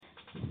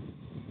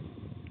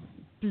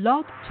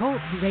Blog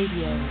Talk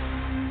Radio.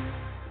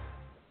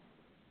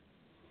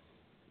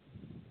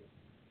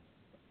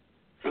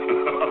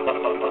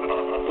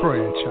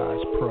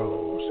 Franchise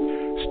pros,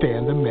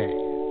 Stan the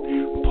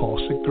Man, Paul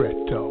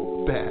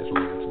Segreto,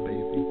 Badlands,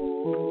 baby.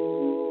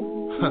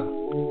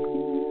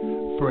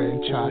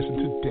 Franchising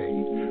today,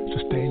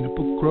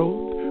 sustainable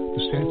growth,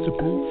 the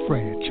sensible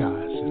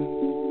franchising.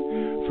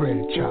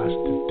 Franchise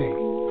today,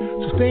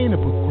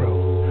 sustainable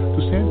growth,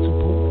 the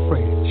sensible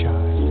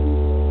franchising.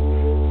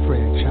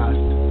 Franchise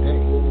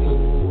today,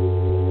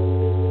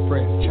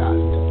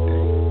 franchise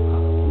today,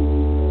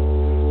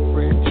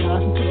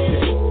 franchising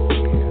today.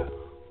 Yeah.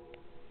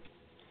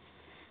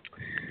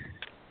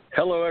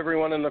 Hello,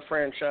 everyone in the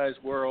franchise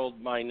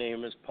world. My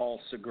name is Paul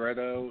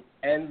Segreto,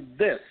 and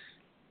this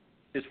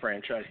is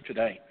Franchise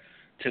Today.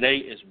 Today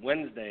is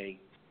Wednesday,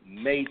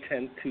 May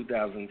 10th,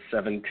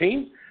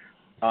 2017.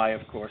 I,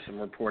 of course, am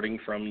reporting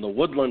from the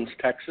Woodlands,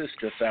 Texas,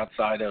 just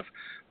outside of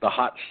the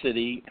hot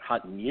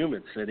and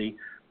humid city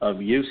of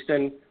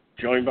Houston,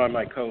 joined by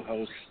my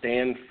co-host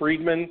Stan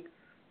Friedman,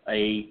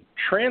 a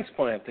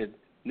transplanted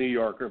New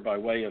Yorker by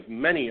way of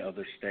many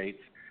other states,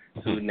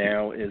 who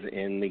now is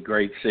in the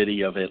great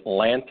city of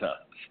Atlanta.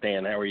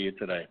 Stan, how are you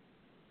today?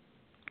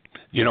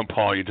 You know,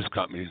 Paul, you just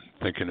got me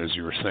thinking as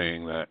you were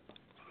saying that.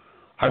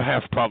 I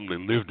have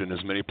probably lived in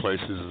as many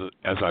places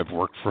as I've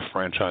worked for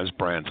franchise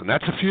brands, and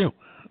that's a few.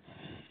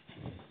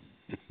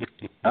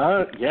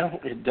 Yeah,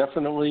 it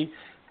definitely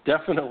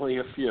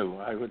a few,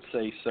 I would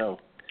say so.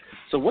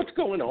 So what's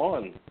going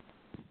on?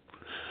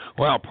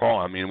 Well, Paul,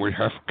 I mean,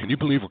 can you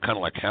believe we're kind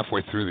of like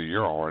halfway through the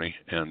year already?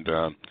 And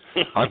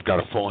I've got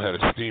a full head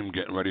of steam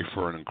getting ready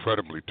for an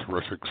incredibly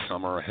terrific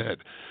summer ahead.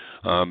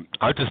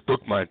 I just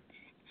booked my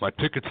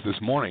tickets this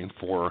morning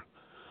for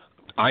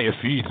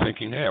IFE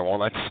thinking, hey, well,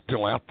 that's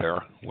still out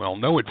there. Well,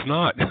 no, it's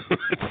not.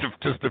 It's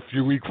just a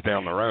few weeks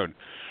down the road.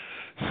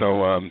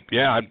 So,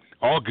 yeah,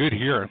 all good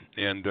here.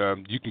 And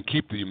you can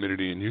keep the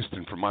humidity in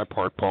Houston for my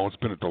part, Paul. It's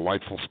been a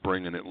delightful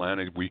spring in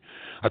Atlanta.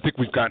 I think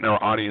we've gotten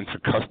our audience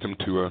accustomed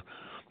to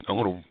a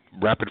little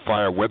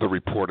rapid-fire weather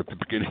report at the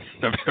beginning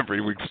of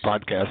every week's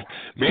podcast.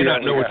 May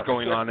not know what's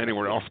going on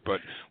anywhere else, but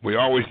we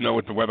always know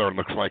what the weather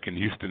looks like in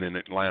Houston and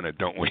Atlanta,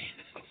 don't we?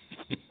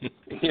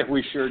 Yeah,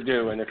 we sure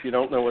do. And if you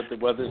don't know what the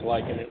weather's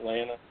like in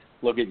Atlanta,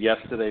 look at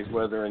yesterday's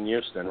weather in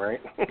Houston,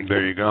 right?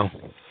 There you go.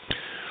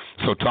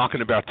 So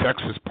talking about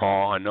Texas,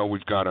 Paul, I know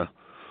we've got an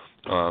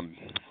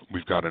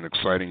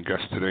exciting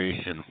guest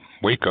today in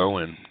Waco,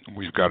 and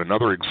we've got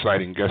another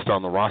exciting guest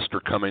on the roster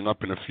coming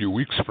up in a few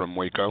weeks from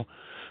Waco.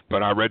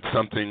 But I read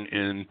something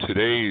in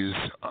today's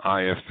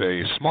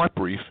IFA Smart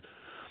Brief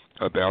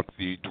about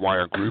the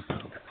Dwyer Group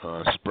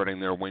spreading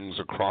their wings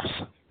across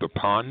the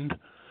pond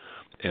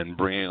and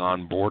bringing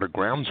on board a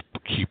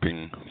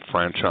groundskeeping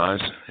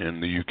franchise in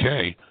the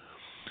UK,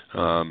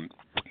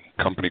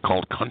 company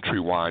called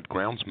Countrywide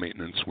Grounds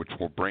Maintenance, which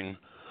will bring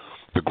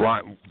the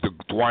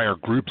Dwyer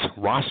Group's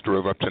roster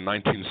of up to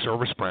 19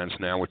 service brands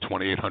now with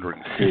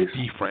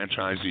 2,850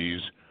 franchisees,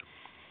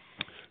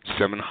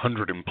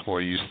 700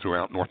 employees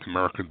throughout North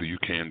America, the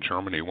UK, and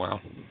Germany. Wow.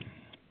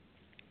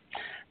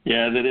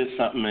 Yeah, that is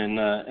something.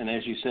 And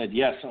as you said,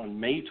 yes, on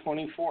May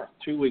 24th,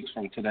 2 weeks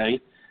from today,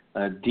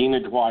 Dina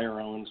Dwyer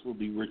Owens will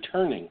be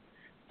returning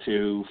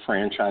to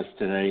Franchise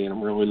Today, and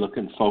I'm really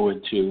looking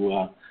forward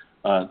to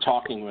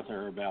talking with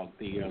her about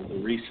the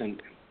recent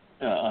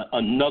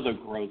another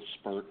growth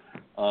spurt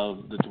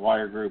of the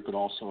Dwyer Group, but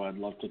also I'd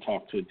love to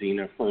talk to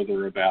Dina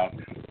further about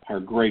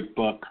her great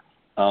book,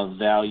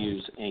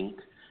 Values, Inc.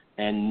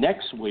 And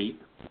next week,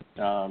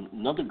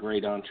 another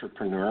great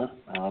entrepreneur,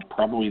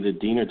 probably the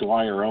Dina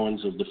Dwyer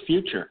Owens of the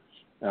future,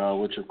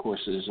 which, of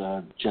course, is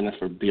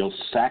Jennifer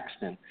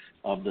Beal-Saxton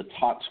of the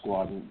Tot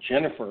Squad. And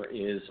Jennifer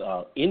is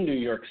in New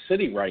York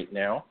City right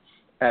now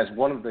as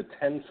one of the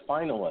 10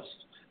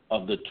 finalists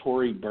of the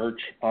Tory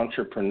Burch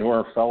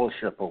Entrepreneur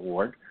Fellowship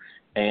Award,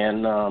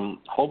 and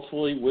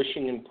hopefully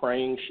wishing and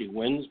praying she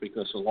wins,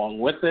 because along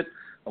with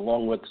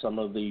some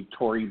of the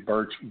Tory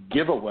Burch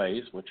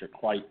giveaways, which are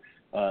quite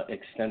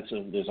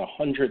extensive, there's a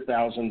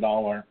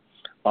 $100,000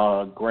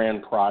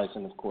 grand prize,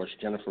 and of course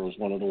Jennifer was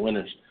one of the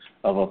winners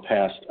of a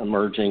past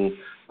Emerging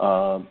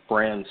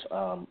Brands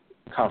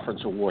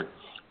Conference Award.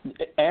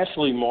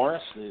 Ashley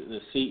Morris, the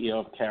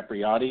CEO of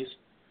Capriati's,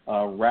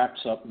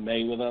 wraps up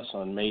May with us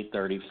on May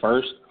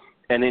 31st.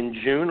 And in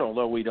June,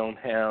 although we don't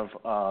have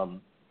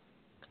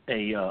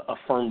a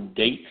firm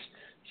date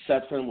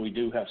set for him, we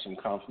do have some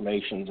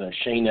confirmations.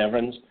 Shane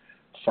Evans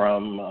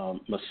from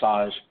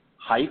Massage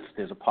Heights,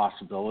 there's a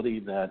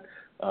possibility that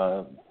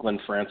Glenn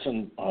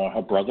Franson,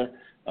 her brother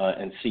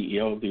and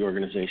CEO of the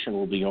organization,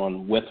 will be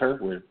on with her.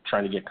 We're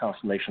trying to get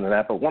confirmation of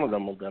that, but one of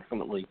them will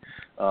definitely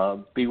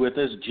be with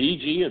us.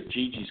 Gigi of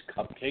Gigi's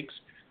Cupcakes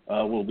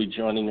will be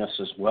joining us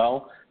as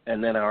well.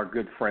 And then our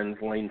good friends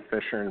Lane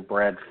Fisher and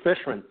Brad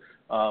Fishman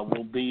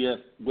will be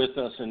with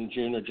us in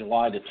June or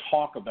July to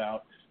talk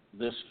about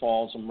this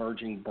fall's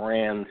Emerging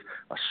Brands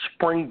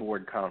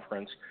Springboard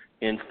Conference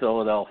in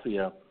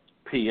Philadelphia,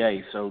 PA.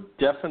 So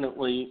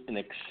definitely an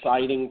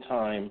exciting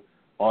time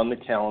on the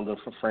calendar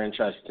for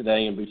Franchise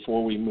Today. And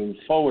before we move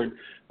forward,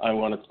 I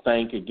want to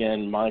thank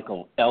again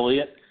Michael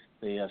Elliott,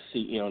 the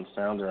CEO and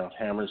founder of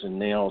Hammers and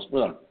Nails.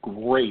 What a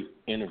great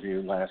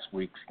interview last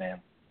week, Stan.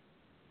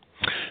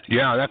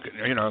 Yeah,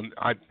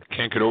 I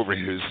can't get over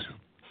his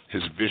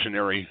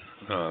visionary.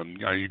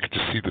 You get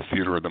to see the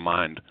theater of the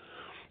mind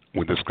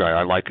with this guy.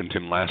 I likened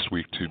him last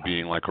week to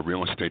being like a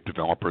real estate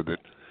developer that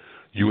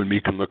you and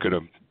me can look at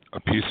a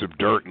piece of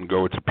dirt and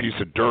go, it's a piece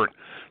of dirt.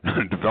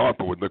 A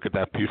developer would look at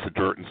that piece of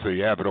dirt and say,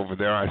 yeah, but over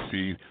there I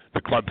see the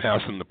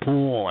clubhouse and the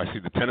pool, I see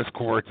the tennis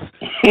courts,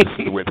 this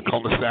is the way the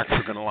cul-de-sacs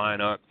are going to line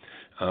up.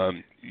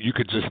 You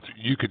could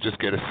just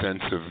get a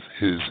sense of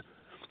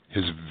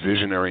his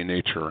visionary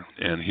nature,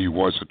 and he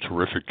was a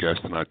terrific guest,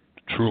 and I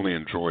truly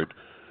enjoyed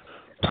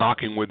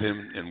talking with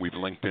him, and we've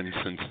linked in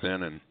since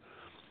then and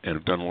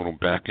have done a little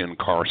back-end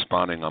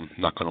corresponding. I'm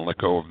not going to let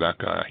go of that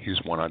guy. He's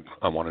one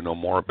I want to know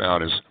more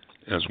about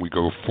as we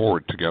go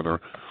forward together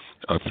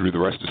through the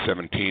rest of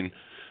 17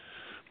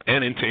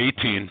 and into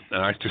 18,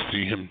 and I just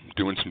see him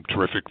doing some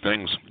terrific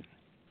things.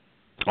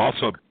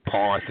 Also,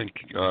 Paul, I think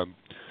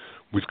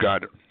we've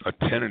got a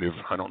tentative,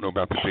 I don't know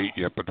about the date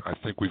yet, but I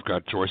think we've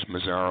got Joyce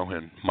Mazzaro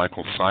and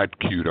Michael Seid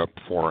queued up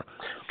for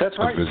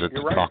a visit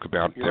to talk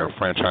about their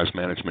Franchise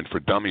Management for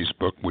Dummies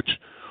book, which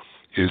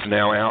is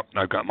now out.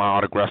 I got my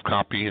autographed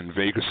copy in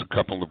Vegas a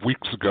couple of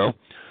weeks ago,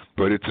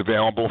 but it's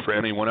available for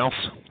anyone else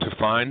to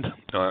find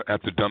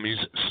at the Dummies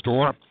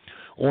store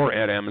or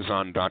at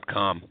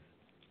Amazon.com.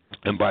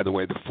 And by the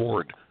way, the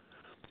foreword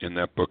in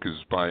that book is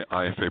by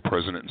IFA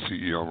President and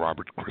CEO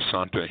Robert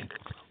Crescente.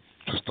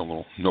 Just a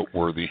little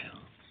noteworthy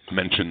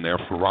mention there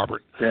for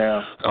Robert.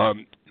 Yeah.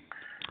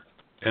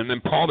 And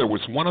then, Paul, there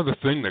was one other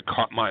thing that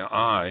caught my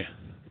eye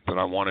that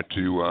I wanted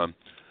to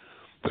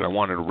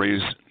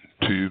raise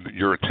to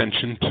your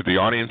attention, to the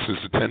audience's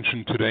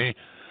attention today.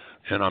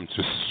 And I'm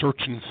just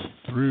searching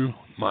through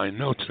my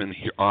notes, and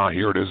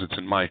here it is. It's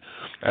in my,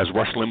 as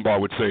Rush Limbaugh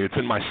would say, it's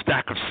in my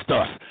stack of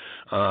stuff.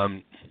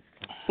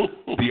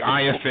 The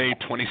IFA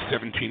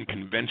 2017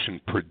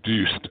 convention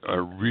produced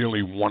a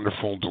really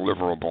wonderful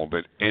deliverable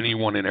that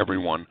anyone and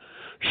everyone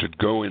should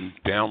go and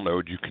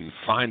download. You can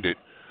find it.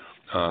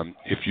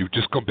 If you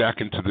just go back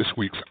into this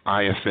week's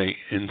IFA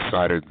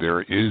Insider,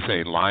 there is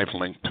a live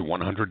link to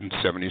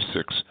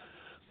 176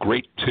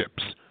 great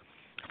tips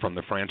from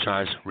the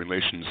Franchise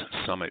Relations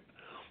Summit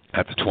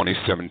at the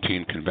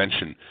 2017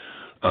 convention.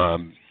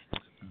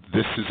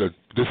 This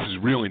is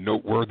really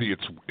noteworthy.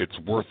 It's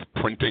worth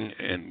printing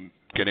and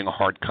getting a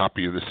hard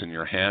copy of this in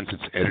your hands.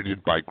 It's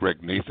edited by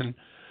Greg Nathan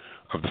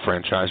of the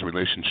Franchise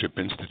Relationship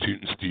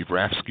Institute and Steve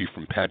Rafsky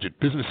from Padgett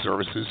Business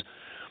Services.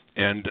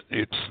 And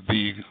it's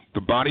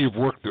the body of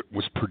work that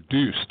was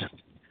produced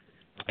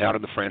out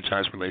of the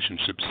Franchise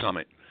Relationship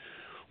Summit,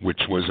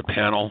 which was a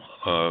panel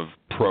of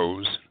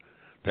pros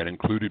that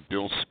included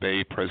Bill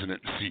Spey,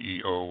 President and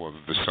CEO of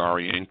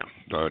Vasari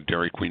Inc.,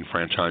 Dairy Queen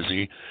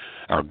franchisee,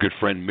 our good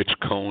friend Mitch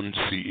Cohn,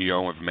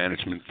 CEO of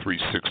Management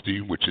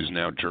 360, which is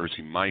now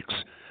Jersey Mike's,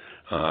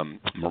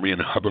 Marian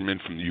Huberman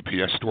from the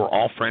UPS Store,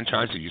 all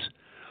franchisees,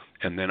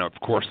 and then, of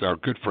course, our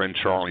good friend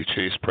Charlie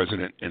Chase,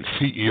 President and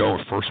CEO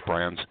of First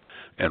Brands,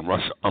 and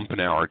Russ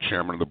Umpenauer,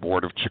 Chairman of the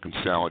Board of Chicken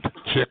Salad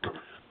Chick,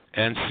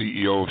 and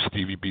CEO of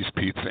Stevie B's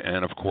Pizza,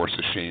 and, of course,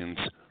 a Shane's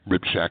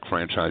Rib Shack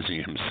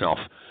franchisee himself.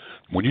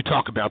 When you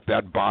talk about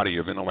that body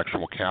of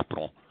intellectual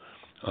capital,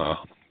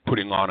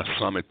 putting on a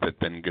summit that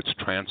then gets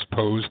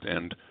transposed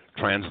and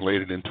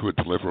translated into a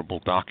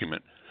deliverable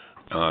document,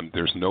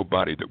 there's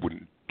nobody that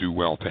wouldn't do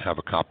well to have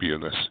a copy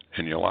of this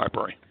in your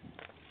library.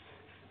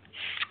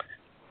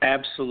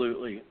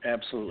 Absolutely,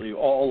 absolutely.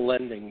 All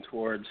lending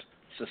towards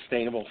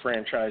sustainable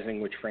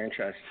franchising, which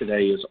Franchise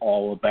Today is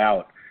all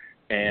about.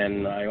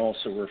 And I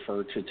also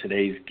refer to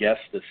today's guest,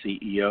 the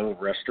CEO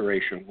of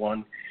Restoration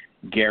One,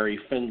 Gary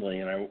Findlay.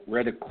 And I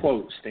read a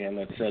quote, Stan,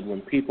 that said,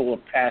 when people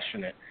are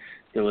passionate,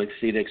 they will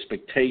exceed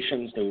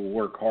expectations, they will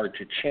work hard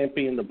to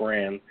champion the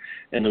brand,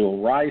 and they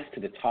will rise to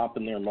the top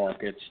in their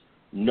markets,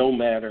 no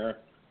matter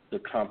the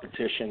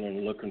competition.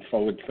 And looking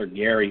forward for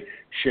Gary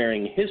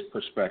sharing his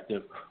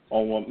perspective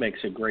on what makes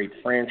a great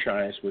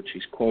franchise, which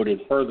he's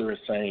quoted further as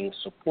saying,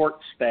 support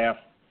staff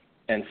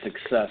and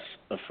success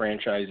of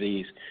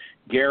franchisees.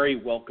 Gary,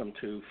 welcome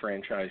to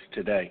Franchise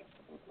Today.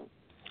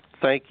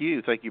 Thank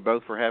you. Thank you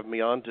both for having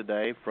me on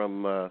today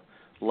from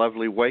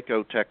lovely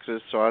Waco,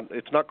 Texas. So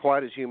it's not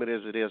quite as humid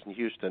as it is in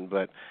Houston,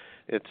 but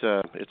it's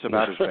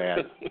about as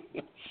bad.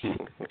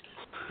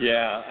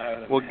 Yeah,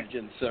 I would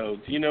imagine so.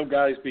 Do you know,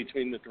 guys,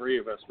 between the three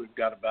of us, we've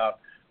got about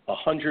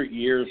 100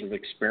 years of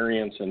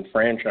experience in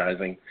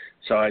franchising.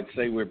 So I'd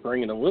say we're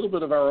bringing a little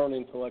bit of our own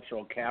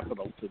intellectual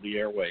capital to the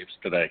airwaves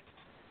today.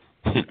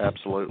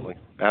 Absolutely.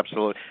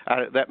 Absolutely.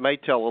 That may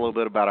tell a little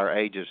bit about our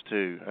ages,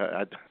 too.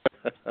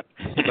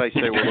 You may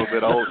say we're a little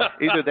bit old.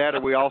 Either that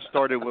or we all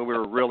started when we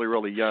were really,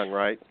 really young,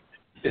 right?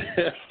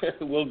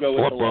 We'll go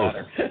with the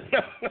latter.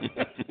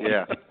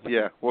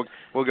 Yeah.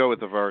 We'll go with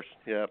the verse.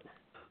 Yeah.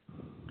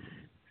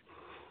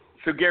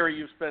 So, Gary,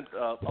 you've spent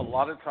a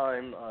lot of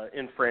time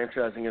in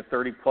franchising, a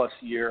 30-plus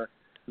year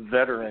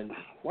veteran.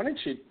 Why don't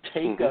you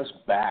take us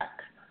back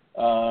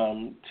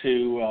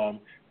to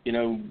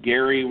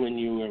Gary, when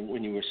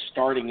you were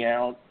starting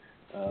out,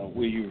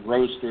 where you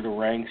rose through the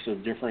ranks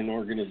of different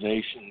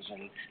organizations,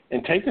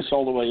 and take us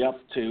all the way up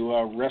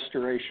to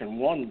Restoration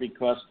One,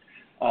 because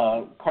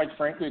quite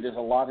frankly, there's a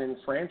lot in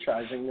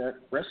franchising that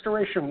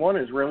Restoration One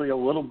is really a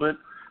little bit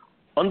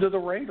under the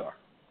radar.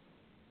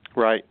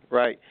 Right.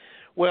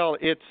 Well,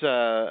 it's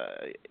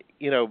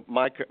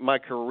my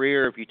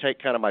career. If you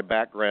take kind of my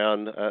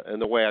background and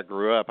the way I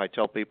grew up, I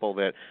tell people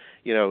that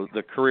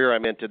the career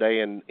I'm in today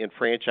in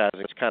franchising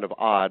is kind of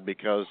odd,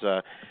 because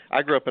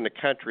I grew up in the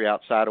country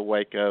outside of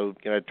Waco.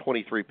 I had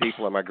 23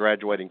 people in my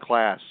graduating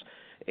class,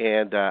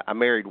 and I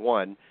married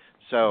one,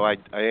 so I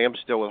am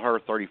still with her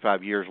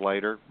 35 years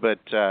later. But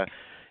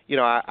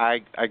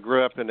I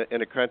grew up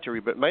in a country,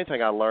 but the main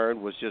thing I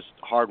learned was just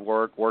hard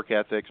work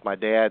ethics. My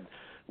dad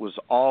was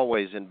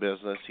always in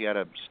business. He had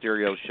a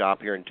stereo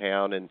shop here in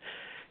town,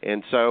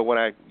 and so when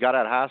I got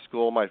out of high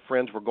school, my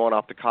friends were going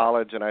off to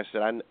college, and I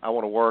said, I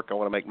want to work, I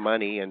want to make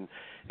money, and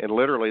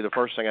literally the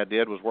first thing I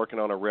did was working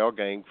on a rail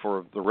gang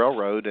for the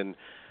railroad, and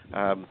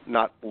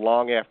not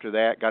long after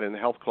that, got in the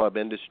health club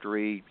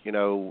industry,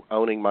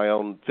 owning my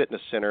own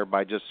fitness center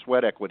by just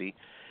sweat equity,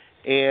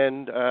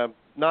 and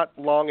not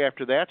long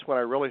after that's when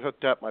I really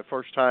hooked up my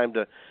first time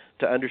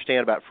to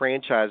understand about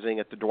franchising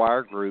at the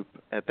Dwyer Group.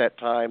 At that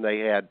time, they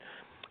had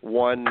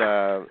one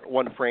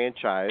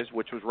franchise,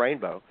 which was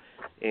Rainbow.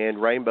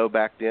 And Rainbow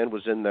back then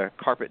was in the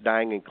carpet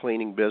dyeing and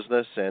cleaning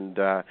business. And,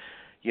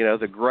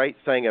 the great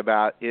thing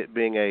about it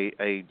being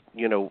a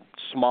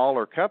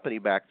smaller company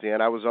back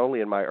then, I was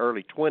only in my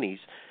early 20s,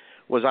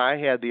 was I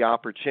had the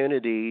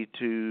opportunity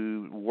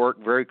to work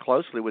very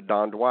closely with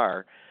Don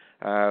Dwyer.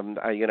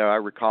 I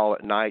recall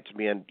at nights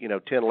being,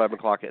 10, 11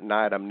 o'clock at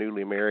night, I'm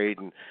newly married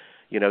and,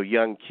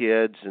 young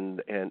kids,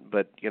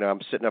 but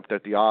I'm sitting up there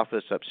at the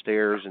office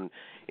upstairs, and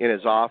in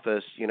his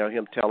office,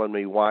 him telling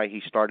me why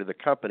he started the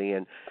company,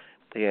 and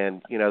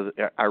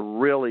I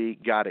really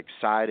got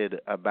excited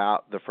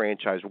about the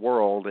franchise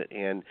world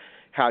and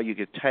how you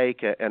could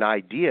take an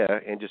idea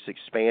and just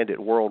expand it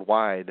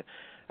worldwide,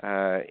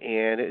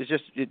 and it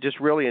just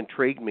really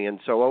intrigued me. And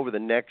so over the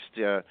next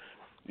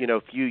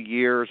few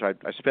years, I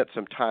spent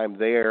some time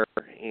there,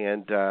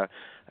 and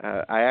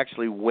I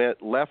actually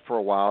left for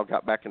a while,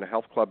 got back in the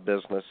health club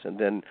business, and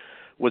then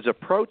was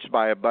approached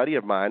by a buddy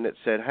of mine that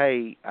said,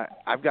 "Hey,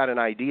 I've got an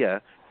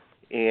idea."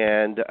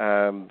 And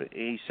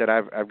he said,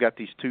 I've got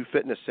these 2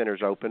 fitness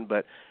centers open,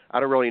 but I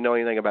don't really know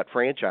anything about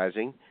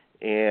franchising.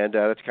 And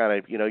that's kind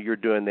of, you're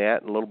doing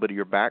that and a little bit of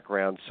your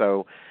background.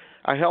 So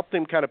I helped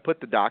him kind of put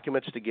the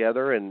documents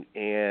together, and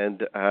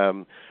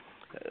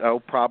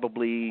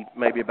probably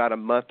maybe about a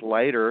month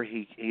later,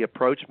 he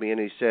approached me and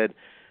he said,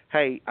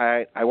 "Hey,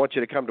 I want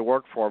you to come to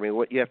work for me.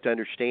 What you have to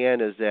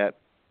understand is that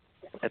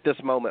at this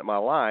moment in my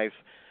life,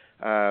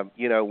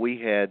 we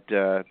had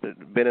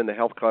been in the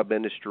health club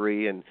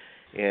industry and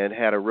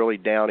had a really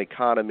down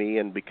economy,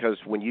 and because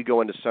when you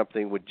go into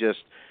something with just,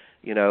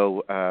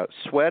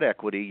 sweat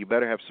equity, you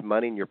better have some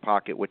money in your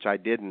pocket," which I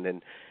didn't,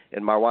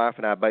 and my wife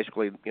and I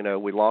basically,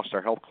 we lost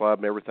our health club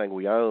and everything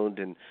we owned,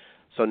 and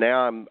so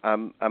now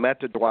I'm at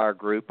the Dwyer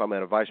Group. I'm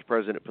at a vice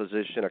president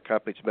position, a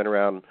company that's been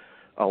around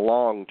a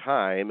long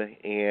time,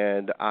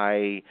 and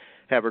I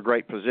have a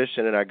great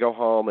position, and I go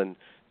home and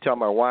tell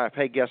my wife,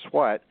 "Hey, guess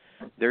what?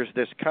 There's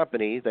this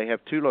company. They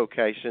have 2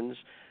 locations.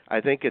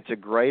 I think it's a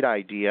great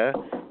idea,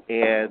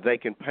 and they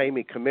can pay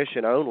me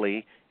commission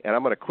only, and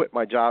I'm going to quit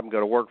my job and go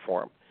to work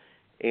for them."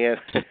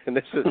 And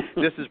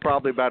this is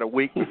probably about a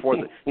week before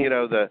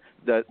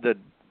the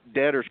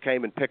debtors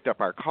came and picked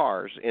up our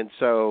cars, and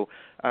so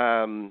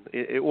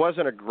it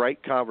wasn't a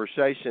great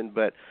conversation,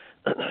 but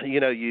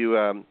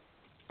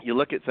you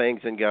look at things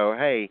and go,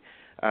 "Hey,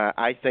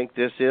 I think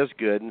this is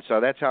good," and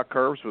so that's how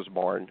Curves was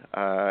born,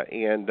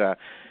 and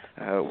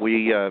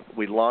we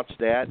launched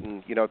that,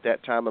 and at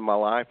that time in my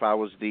life, I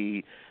was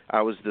the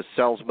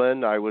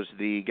salesman, I was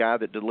the guy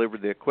that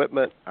delivered the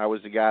equipment, I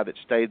was the guy that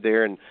stayed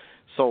there and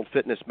sold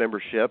fitness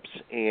memberships,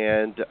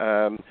 and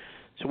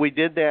so we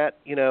did that,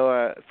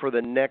 for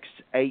the next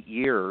 8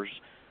 years.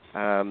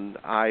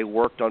 I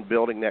worked on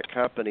building that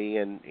company,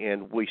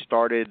 and we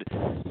started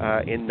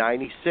in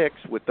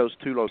 '96 with those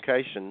 2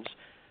 locations,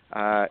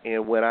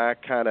 and when I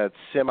kind of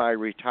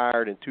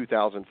semi-retired in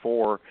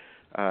 2004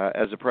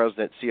 as a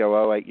president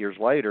COO 8 years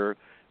later,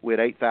 we had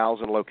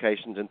 8,000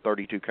 locations in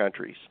 32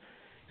 countries,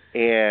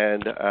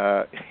 and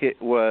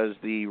it was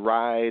the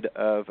ride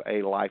of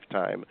a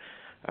lifetime,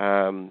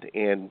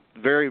 and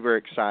very, very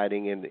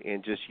exciting,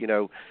 and just,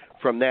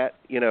 from that,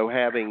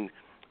 having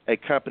a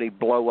company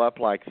blow up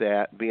like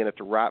that, being at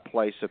the right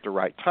place at the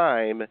right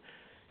time,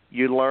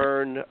 you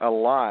learn a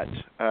lot.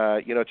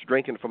 It's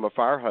drinking from a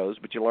fire hose,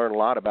 but you learn a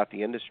lot about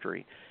the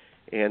industry.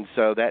 And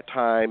so that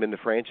time in the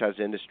franchise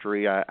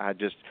industry, I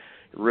just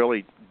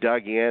really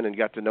dug in and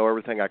got to know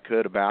everything I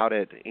could about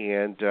it.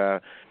 And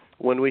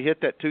when we hit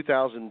that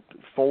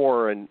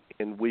 2004 and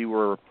we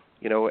were,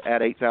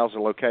 at 8,000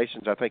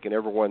 locations, I think in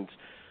everyone's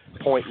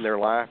point in their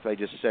life, they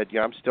just said,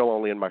 I'm still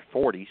only in my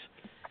 40s.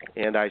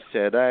 And I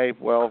said, hey,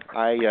 well,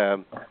 I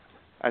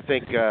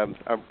think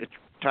it's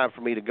time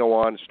for me to go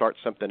on and start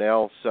something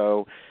else.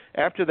 So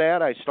after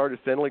that, I started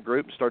Finley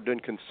Group and started doing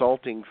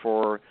consulting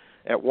for,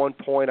 at one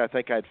point, I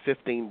think I had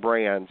 15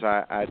 brands.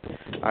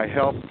 I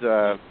helped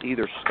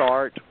either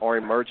start or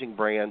emerging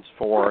brands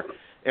for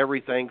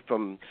everything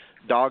from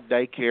dog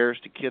daycares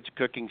to kids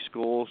cooking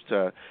schools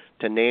to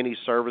nanny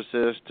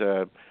services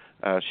to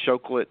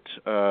chocolate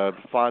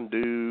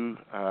fondue.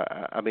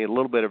 I mean, a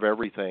little bit of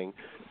everything.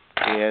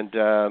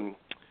 And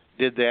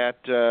did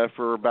that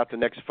for about the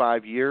next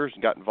 5 years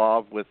and got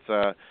involved with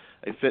a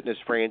fitness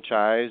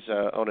franchise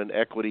on an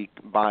equity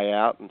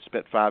buyout and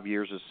spent 5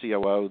 years as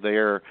COO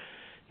there.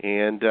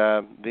 And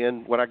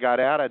then when I got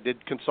out, I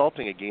did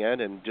consulting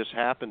again and just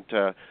happened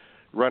to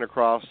run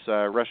across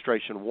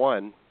Restoration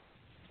One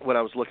when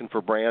I was looking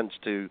for brands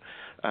to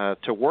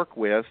work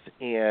with.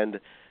 And,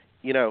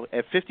 you know,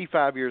 at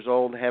 55 years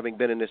old, having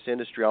been in this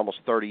industry almost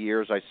 30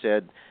 years, I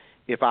said,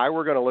 if I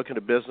were going to look at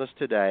a business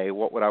today,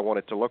 what would I want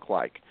it to look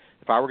like?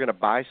 If I were going to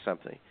buy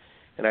something.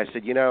 And I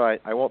said, you know,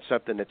 I want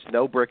something that's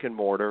no brick and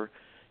mortar,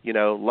 you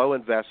know, low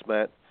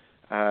investment,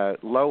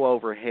 low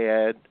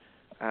overhead,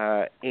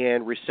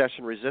 and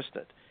recession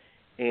resistant.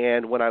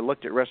 And when I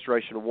looked at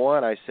Restoration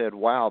One, I said,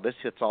 wow, this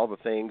hits all the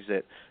things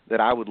that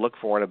I would look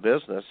for in a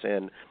business.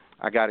 And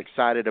I got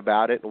excited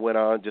about it and went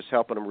on just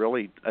helping them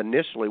really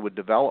initially with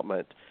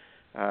development.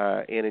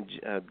 In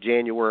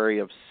January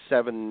of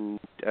 16,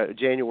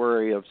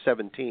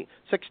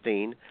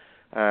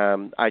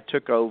 I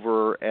took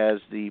over as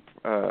the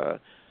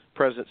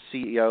president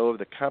CEO of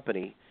the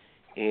company,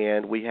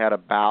 and we had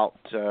about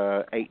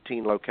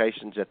 18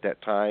 locations at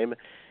that time.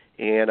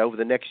 And over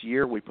the next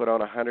year, we put on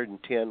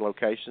 110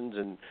 locations,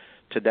 and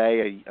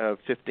today,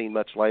 15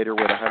 months later,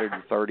 we're at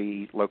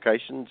 130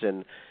 locations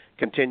and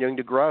continuing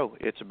to grow.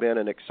 It's been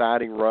an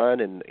exciting run,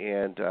 and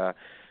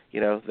you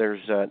know,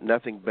 there's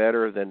nothing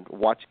better than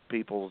watching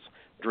people's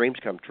dreams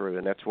come true,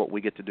 and that's what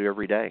we get to do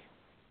every day.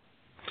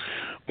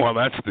 Well,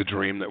 that's the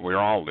dream that we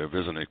all live,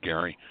 isn't it,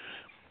 Gary?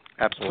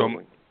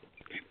 Absolutely.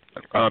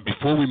 So,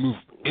 before we move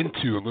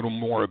into a little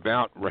more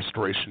about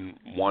Restoration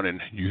One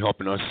and you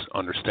helping us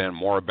understand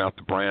more about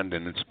the brand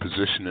and its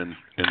position in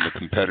the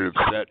competitive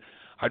set,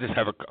 I just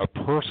have a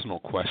personal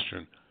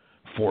question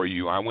for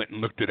you. I went and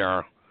looked at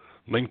our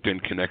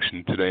LinkedIn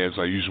connection today, as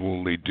I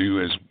usually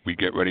do as we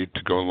get ready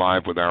to go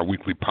live with our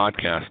weekly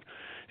podcast,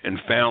 and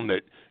found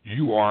that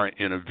you are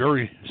in a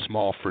very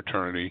small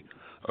fraternity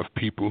of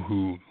people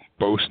who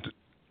boast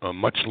a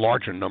much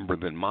larger number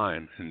than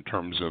mine in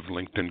terms of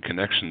LinkedIn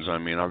connections. I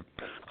mean, I'm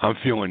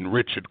feeling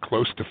rich at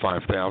close to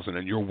 5,000,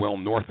 and you're well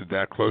north of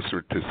that,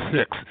 closer to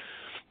 6.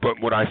 But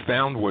what I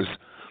found was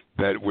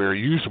that where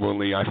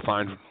usually I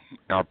find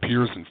our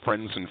peers and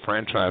friends in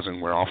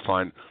franchising, where I'll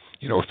find,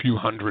 you know, a few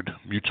hundred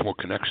mutual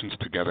connections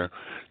together,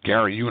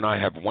 Gary, you and I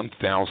have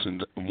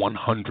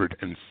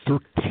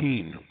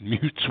 1,113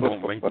 mutual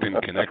LinkedIn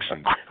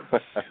connections.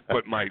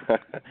 But my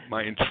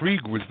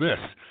intrigue was this.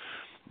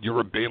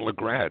 You're a Baylor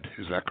grad,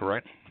 is that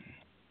correct?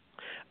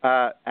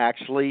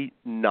 Actually,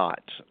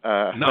 not.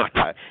 Not?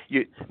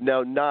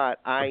 No, not.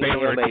 I a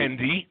Baylor am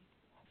attendee?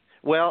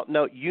 Well,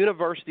 no,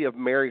 University of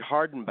Mary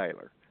Hardin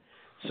Baylor.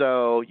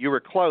 So you were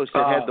close. It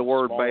had the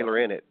word Baylor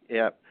in it.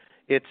 Yep.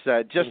 It's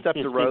just up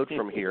the road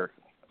from here.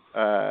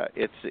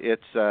 It's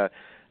and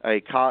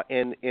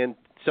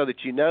so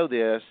that you know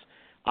this,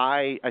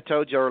 I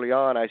told you early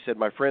on, I said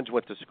my friends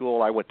went to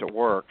school, I went to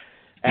work.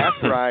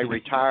 After I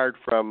retired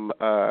from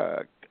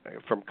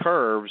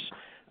Curves,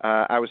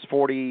 I was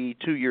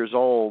 42 years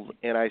old,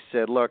 and I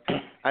said, look,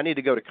 I need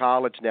to go to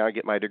college now and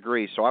get my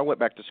degree. So I went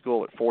back to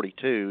school at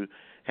 42,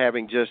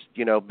 having just,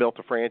 you know, built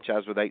a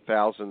franchise with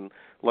 8,000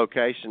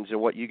 locations.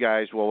 And what you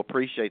guys will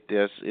appreciate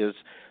this is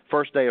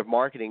first day of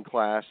marketing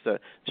class, the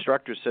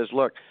instructor says,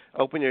 look,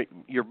 open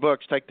your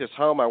books, take this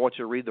home. I want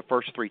you to read the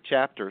first 3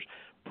 chapters.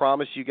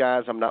 Promise you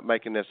guys I'm not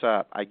making this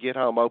up. I get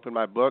home, open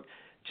my book.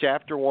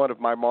 Chapter 1 of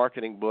my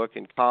marketing book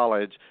in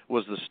college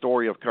was the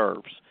story of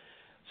Curves.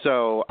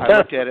 So I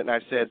looked at it and I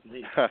said,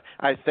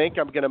 I think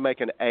I'm going to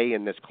make an A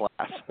in this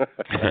class.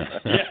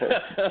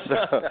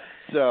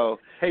 so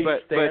hey,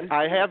 but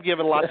I have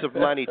given lots of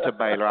money to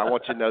Baylor. I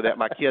want you to know that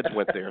my kids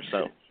went there.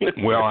 So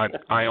well,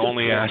 I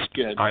only ask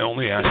because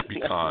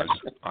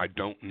I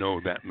don't know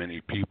that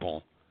many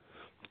people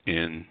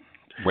in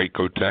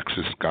Waco,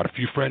 Texas. Got a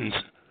few friends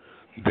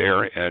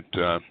there at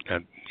our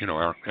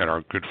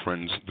good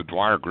friends, the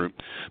Dwyer Group.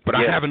 But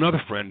yeah. I have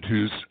another friend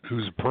who's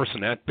a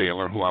person at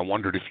Baylor who I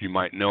wondered if you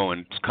might know,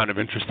 and it's kind of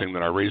interesting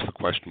that I raised the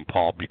question,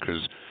 Paul,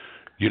 because,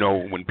 you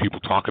know, when people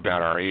talk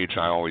about our age,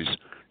 I always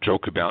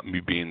joke about me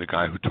being the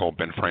guy who told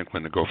Ben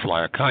Franklin to go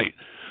fly a kite.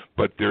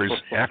 But there's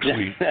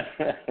actually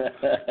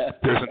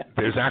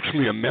there's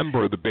actually a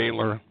member of the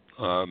Baylor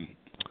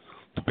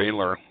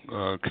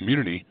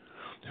community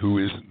who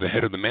is the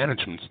head of the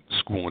management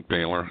school at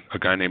Baylor, a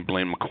guy named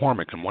Blaine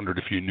McCormick, and wondered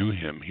if you knew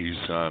him.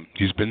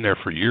 He's been there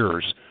for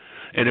years.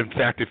 And, in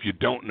fact, if you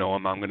don't know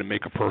him, I'm going to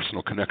make a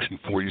personal connection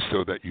for you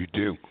so that you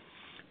do.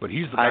 But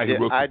he's the guy who wrote the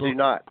book. I do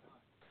not.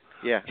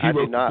 Yeah, I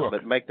do not,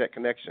 but make that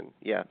connection.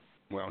 Yeah.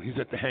 Well, he's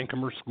at the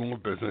Hankomer School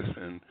of Business,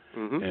 and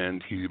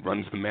he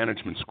runs the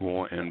management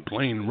school. And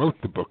Blaine wrote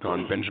the book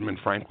on Benjamin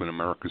Franklin,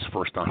 America's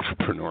first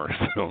entrepreneur.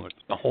 So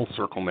the whole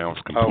circle now is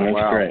complete. Oh,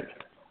 wow. That's great.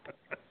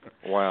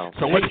 Wow.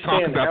 So let's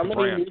talk about the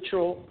brand.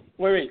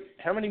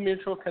 How many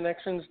mutual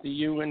connections do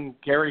you and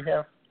Gary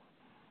have?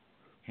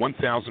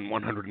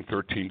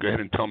 1,113. Go ahead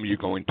and tell me you're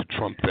going to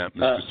trump that,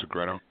 Mr.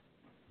 Segreto.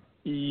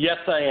 Yes,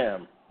 I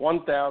am.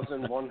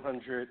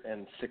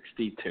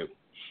 1,162.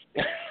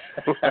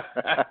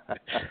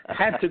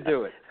 Had to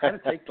do it. Had to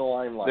take the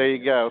limelight. There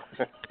you go.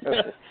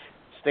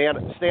 Stan,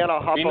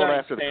 I'll hop on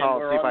after the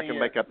call and see if I can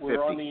make up 50.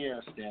 We're on the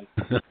air, Stan.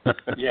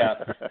 Yeah.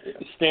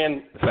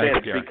 Stan,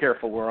 be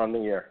careful. We're on the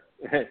air.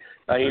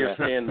 I hear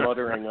Stan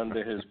muttering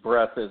under his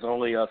breath. There's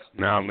only us.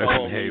 Now,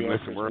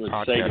 listen, we're a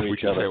podcast. We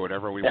can say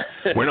whatever we want.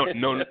 We don't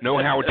know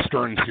Howard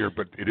Stern's here,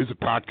 but it is a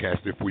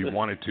podcast. If we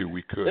wanted to,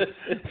 we could.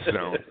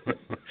 So.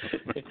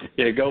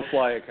 Yeah, go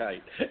fly a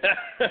kite.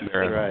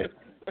 Right.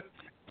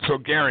 So,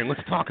 Gary,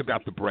 let's talk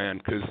about the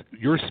brand, because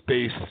your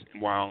space,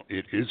 while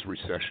it is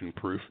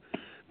recession-proof,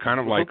 kind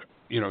of like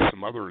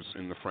some others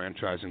in the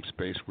franchising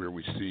space where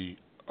we see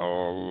a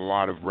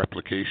lot of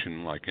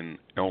replication, like in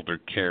elder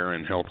care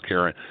and health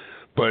care.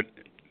 But,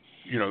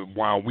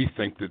 while we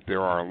think that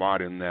there are a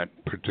lot in that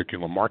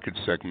particular market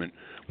segment,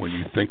 when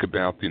you think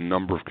about the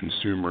number of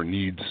consumer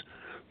needs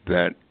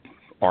that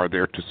are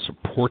there to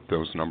support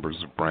those numbers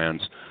of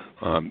brands,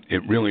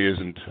 it really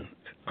isn't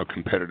a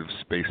competitive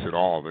space at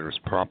all. There's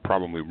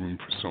probably room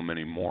for so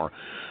many more.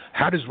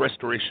 How does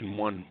Restoration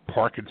One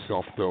park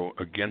itself, though,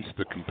 against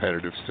the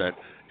competitive set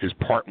is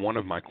part one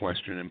of my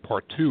question. And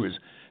part two is,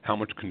 how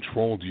much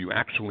control do you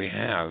actually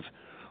have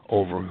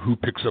over who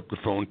picks up the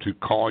phone to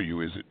call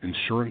you? Is it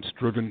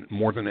insurance-driven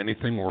more than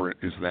anything, or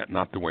is that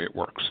not the way it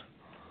works?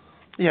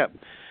 Yeah.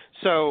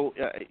 So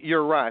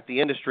you're right.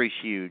 The industry's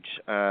huge.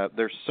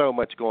 There's so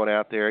much going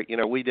out there.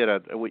 We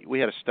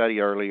had a study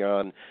early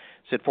on.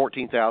 Said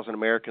 14,000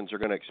 Americans are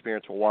going to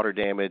experience a water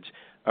damage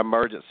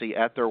emergency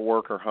at their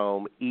work or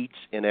home each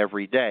and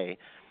every day.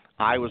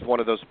 I was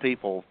one of those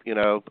people.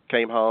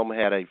 Came home,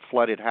 had a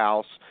flooded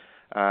house.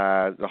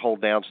 The whole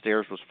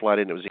downstairs was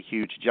flooded, and it was a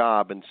huge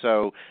job. And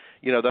so,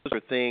 those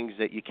are things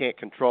that you can't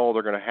control.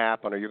 They're going to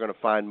happen, or you're going to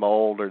find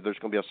mold, or there's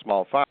going to be a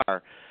small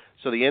fire.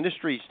 So the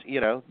industry's,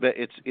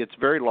 it's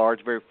very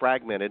large, very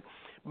fragmented.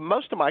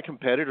 Most of my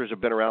competitors have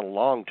been around a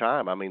long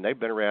time. I mean, they've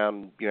been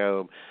around,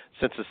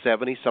 since the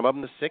 70s, some of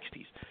them the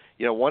 60s.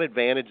 One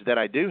advantage that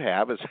I do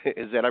have is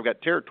that I've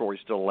got territory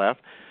still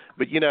left.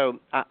 But,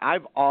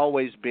 I've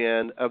always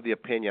been of the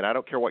opinion, I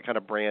don't care what kind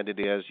of brand it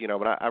is,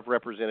 but I've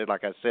represented,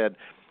 like I said,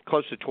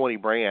 close to 20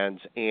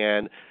 brands,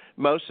 and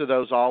most of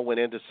those all went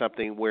into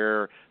something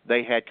where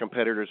they had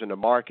competitors in the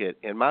market.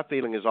 And my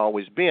feeling has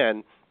always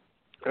been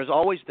there's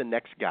always the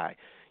next guy.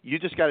 You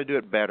just got to do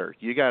it better.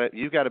 You've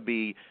got to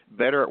be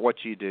better at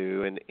what you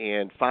do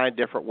and find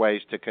different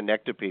ways to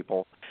connect to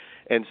people.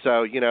 And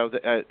so,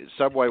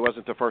 Subway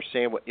wasn't the first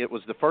sandwich. It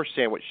was the first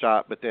sandwich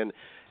shop, but then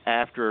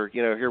after,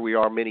 here we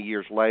are many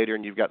years later,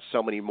 and you've got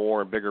so many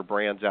more and bigger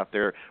brands out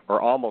there, or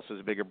almost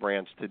as bigger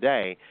brands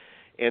today.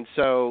 And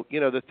so,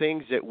 the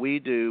things that we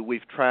do,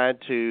 we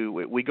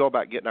go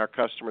about getting our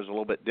customers a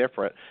little bit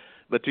different.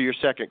 But to your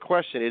second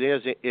question,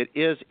 it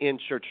is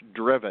insurance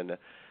driven.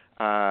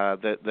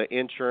 The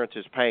insurance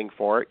is paying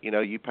for it.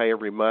 You pay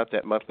every month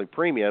that monthly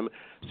premium.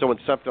 So when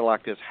something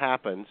like this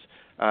happens,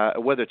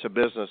 whether it's a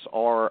business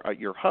or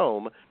your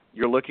home,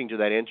 you're looking to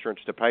that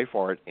insurance to pay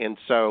for it. And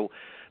so,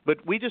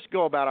 but we just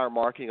go about our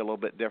marketing a little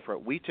bit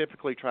different. We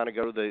typically try to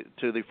go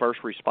to the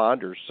first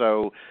responders.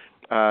 So,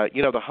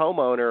 the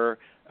homeowner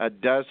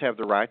does have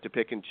the right to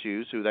pick and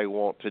choose who they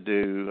want to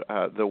do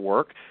the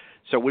work.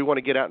 So we want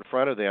to get out in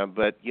front of them.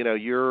 But,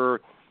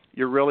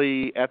 you're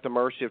really at the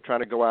mercy of trying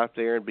to go out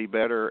there and be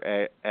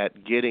better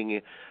at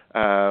getting,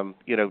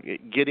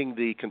 getting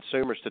the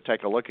consumers to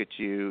take a look at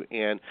you.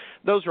 And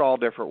those are all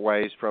different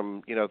ways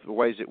from, the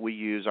ways that we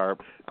use our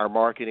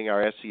marketing,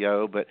 our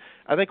SEO. But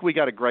I think we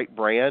got a great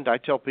brand. I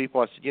tell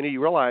people, I said,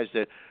 you realize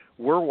that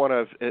we're one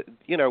of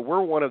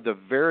the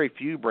very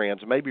few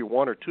brands, maybe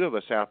one or two of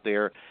us out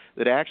there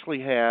that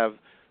actually have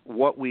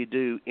what we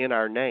do in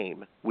our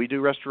name. We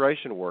do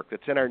restoration work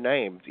that's in our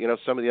name.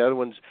 Some of the other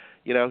ones,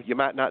 you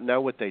might not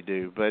know what they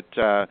do, but,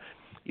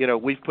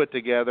 we've put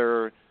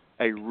together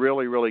a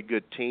really, really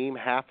good team.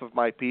 Half of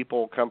my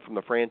people come from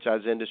the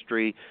franchise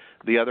industry.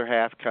 The other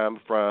half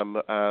come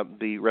from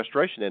the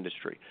restoration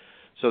industry.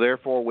 So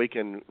therefore, we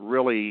can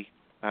really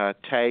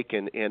take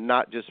and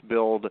not just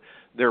build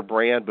their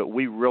brand, but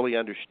we really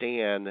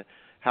understand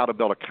how to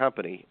build a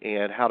company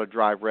and how to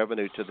drive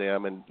revenue to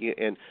them. And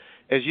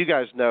as you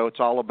guys know, it's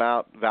all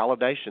about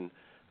validation.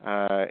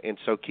 And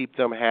so keep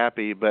them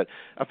happy. But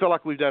I feel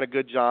like we've done a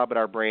good job at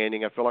our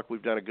branding. I feel like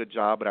we've done a good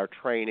job at our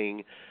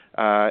training.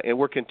 And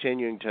we're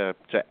continuing to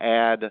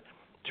add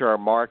to our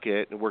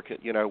market. And we're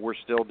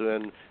still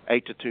doing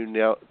 8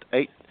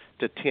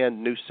 to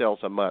 10 new sales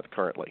a month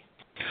currently.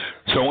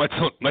 So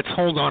let's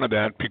hold on to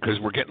that because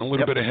we're getting a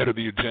little bit ahead of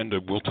the agenda.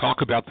 We'll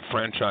talk about the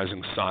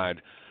franchising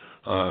side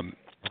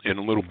in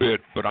a little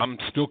bit, but I'm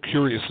still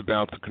curious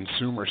about the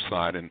consumer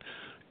side and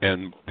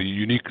the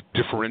unique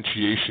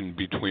differentiation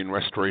between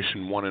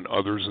Restoration One and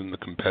others in the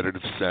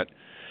competitive set,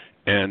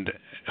 and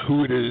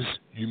who it is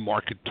you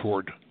market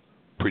toward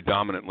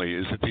predominantly.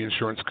 Is it the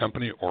insurance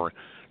company, or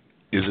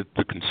is it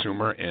the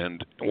consumer,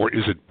 or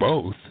is it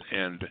both?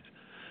 And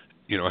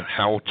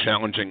how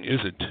challenging is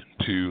it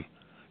to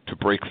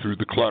break through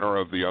the clutter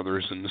of the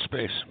others in the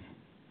space?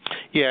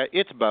 Yeah,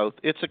 it's both.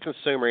 It's the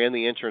consumer and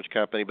the insurance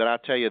company, but I'll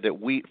tell you that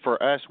we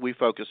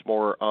focus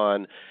more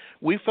on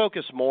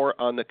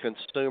the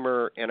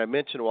consumer, and I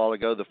mentioned a while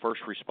ago the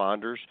first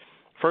responders.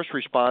 First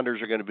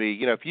responders are going to be,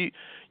 if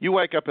you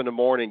wake up in the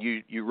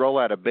morning, you roll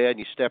out of bed and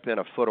you step in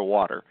a foot of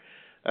water.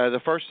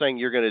 The first thing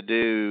you're going to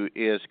do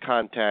is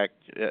contact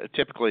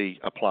typically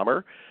a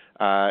plumber.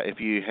 If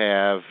you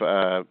have,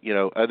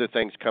 other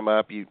things come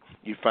up, you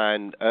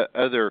find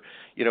other,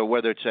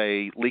 whether it's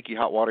a leaky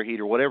hot water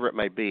heater, whatever it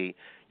may be,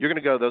 you're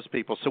going to go to those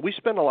people. So we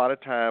spend a lot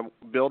of time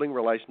building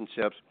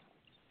relationships,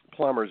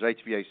 plumbers,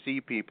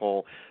 HVAC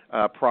people,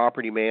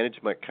 property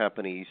management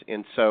companies,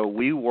 and so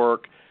we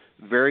work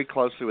very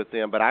closely with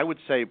them. But I would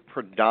say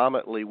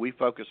predominantly we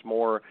focus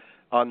more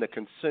on the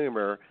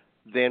consumer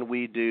than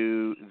we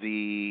do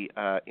the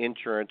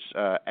insurance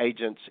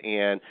agents,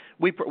 and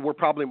we're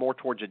probably more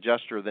towards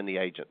adjuster than the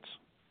agents.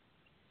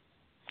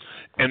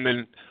 And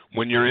then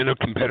when you're in a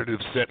competitive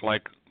set,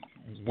 like,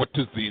 what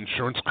does the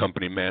insurance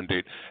company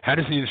mandate? How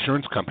does the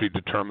insurance company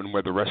determine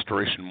whether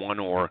Restoration One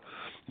or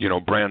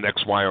brand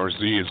X, Y, or Z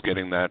is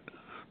getting that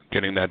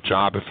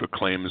job if a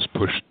claim is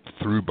pushed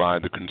through by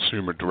the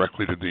consumer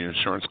directly to the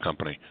insurance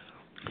company?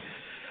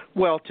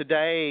 Well,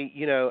 today,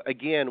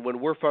 again, when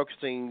we're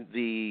focusing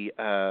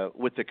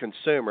with the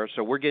consumer,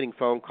 so we're getting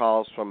phone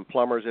calls from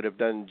plumbers that have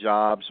done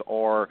jobs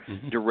or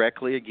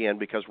directly, again,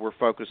 because we're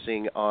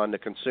focusing on the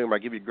consumer. I'll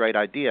give you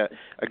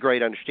a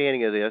great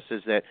understanding of this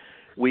is that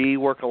we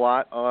work a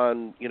lot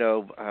on,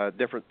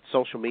 different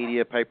social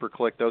media,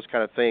 pay-per-click, those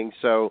kind of things.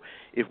 So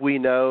if we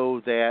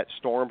know that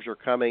storms are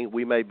coming,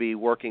 we may be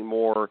working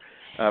more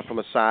from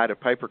a side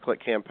of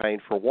pay-per-click campaign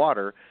for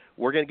water.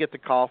 We're going to get the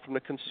call from the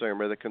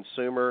consumer. The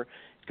consumer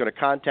is going to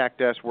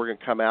contact us. We're going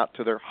to come out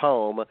to their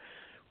home.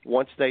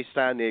 Once they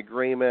sign the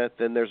agreement,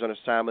 then there's an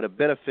assignment of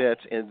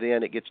benefits, and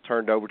then it gets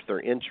turned over to their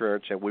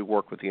insurance, and we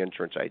work with the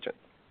insurance agent.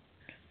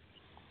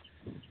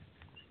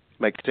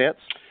 Make sense?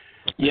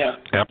 Yeah.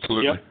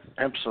 Absolutely. Yep.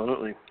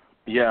 Absolutely.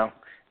 Yeah.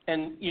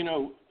 And,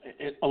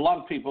 a lot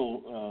of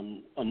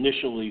people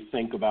initially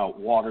think about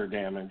water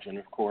damage, and,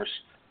 of course,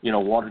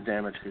 water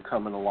damage can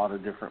come in a lot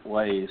of different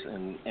ways,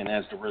 and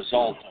as the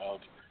result of,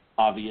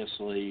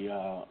 obviously,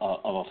 of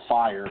a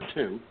fire,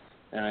 too.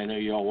 And I know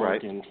you all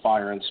work in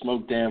fire and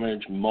smoke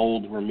damage,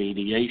 mold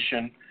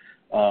remediation,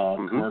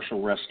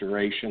 commercial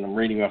restoration. I'm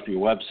reading off your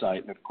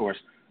website, and, of course,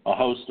 a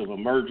host of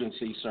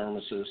emergency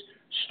services,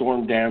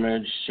 storm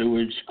damage,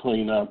 sewage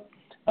cleanup,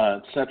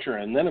 et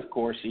cetera. And then, of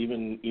course,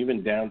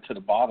 even down to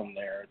the bottom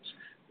there, it's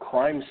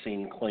crime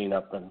scene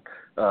cleanup. And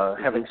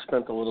having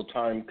spent a little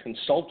time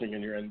consulting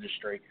in your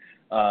industry,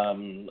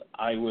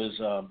 I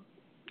was,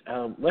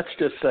 let's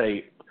just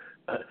say,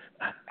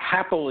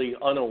 happily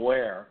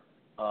unaware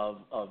of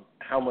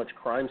how much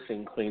crime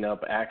scene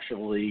cleanup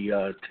actually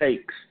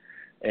takes.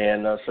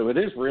 And so it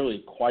is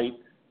really quite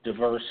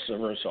diverse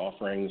service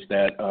offerings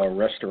that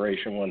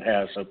Restoration One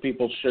has. So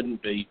people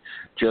shouldn't be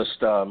just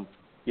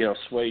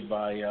swayed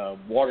by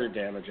water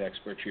damage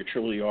experts. You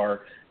truly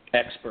are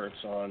experts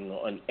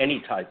on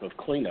any type of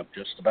cleanup,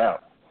 just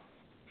about.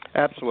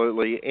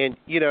 Absolutely. And,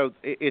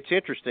 it's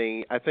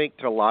interesting. I think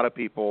to a lot of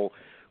people,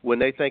 when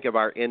they think of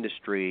our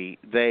industry,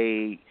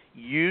 they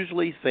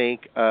usually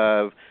think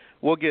of,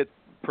 we'll get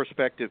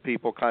prospective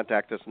people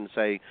contact us and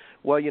say,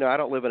 well, I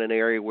don't live in an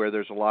area where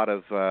there's a lot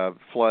of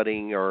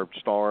flooding or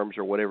storms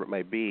or whatever it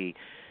may be.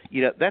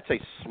 That's a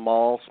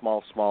small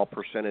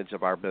percentage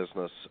of our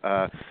business.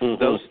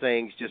 Those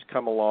things just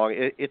come along.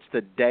 It's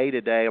the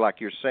day-to-day, like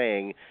you're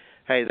saying,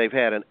 hey, they've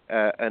had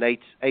an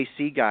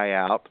AC guy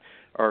out,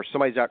 or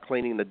somebody's out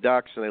cleaning the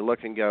ducts, and they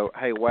look and go,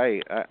 hey,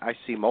 wait, I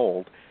see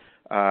mold.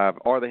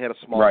 Or they had a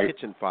small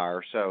kitchen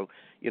fire. So,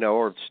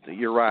 or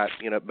you're right,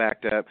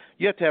 backed up.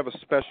 You have to have a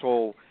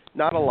special,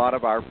 not a lot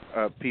of our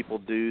people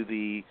do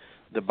the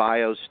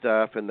bio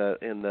stuff and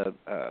the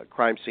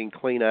crime scene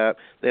cleanup.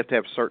 They have to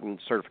have certain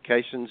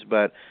certifications,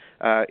 but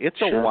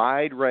it's a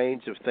wide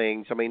range of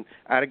things. I mean,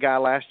 I had a guy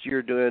last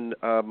year doing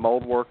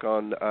mold work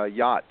on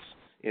yachts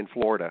in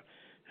Florida.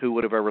 Who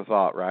would have ever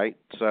thought, right?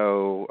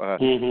 So,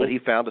 but he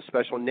found a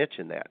special niche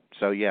in that.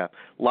 So, yeah,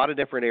 a lot of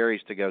different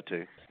areas to go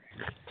to.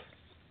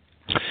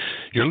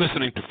 You're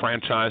listening to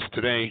Franchise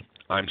Today.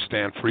 I'm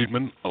Stan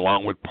Friedman,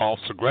 along with Paul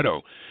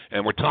Segreto,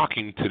 and we're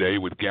talking today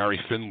with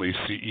Gary Finley,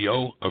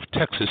 CEO of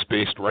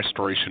Texas-based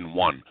Restoration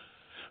One.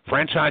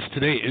 Franchise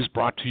Today is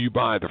brought to you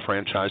by the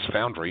Franchise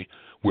Foundry,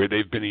 where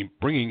they've been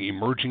bringing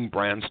emerging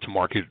brands to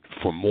market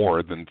for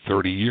more than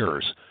 30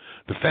 years.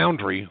 The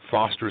Foundry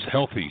fosters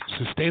healthy,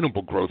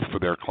 sustainable growth for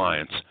their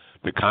clients,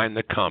 the kind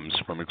that comes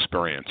from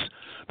experience.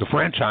 The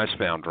Franchise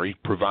Foundry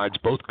provides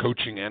both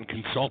coaching and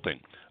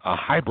consulting, a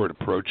hybrid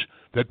approach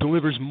that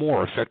delivers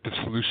more effective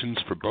solutions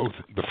for both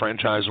the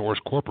franchisor's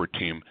corporate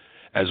team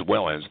as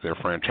well as their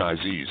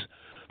franchisees.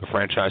 The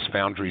Franchise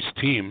Foundry's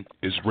team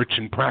is rich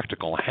in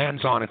practical,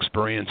 hands-on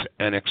experience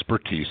and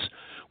expertise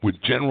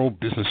with general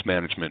business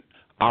management,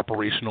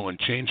 operational and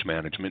change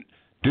management,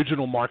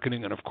 digital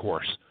marketing, and, of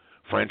course,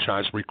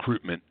 franchise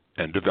recruitment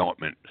and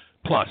development.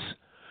 Plus,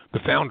 the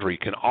Foundry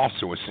can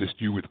also assist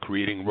you with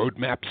creating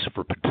roadmaps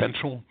for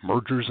potential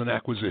mergers and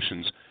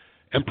acquisitions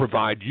and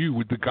provide you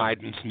with the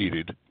guidance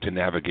needed to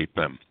navigate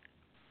them.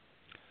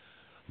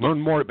 Learn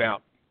more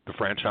about the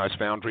Franchise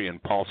Foundry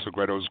and Paul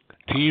Segretto's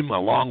team,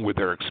 along with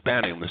their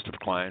expanding list of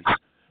clients,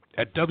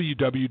 at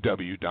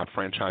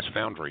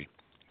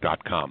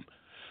www.franchisefoundry.com.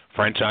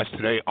 Franchise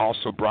Today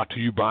also brought to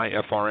you by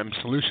FRM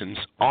Solutions,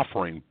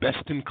 offering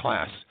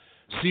best-in-class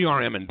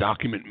CRM and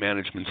document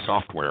management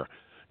software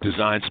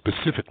designed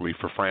specifically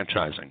for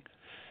franchising.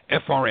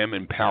 FRM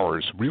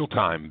empowers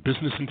real-time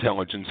business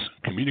intelligence,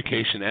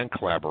 communication, and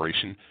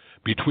collaboration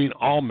between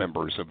all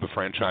members of the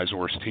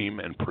franchisor's team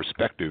and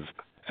prospective,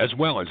 as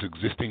well as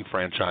existing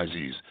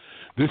franchisees.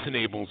 This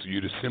enables you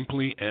to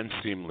simply and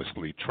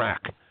seamlessly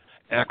track,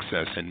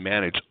 access, and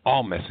manage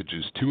all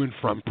messages to and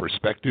from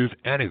prospective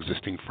and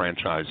existing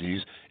franchisees,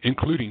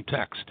 including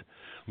text.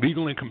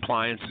 Legal and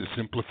compliance is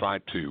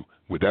simplified too,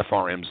 with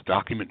FRM's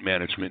document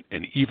management,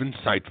 and even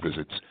site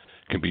visits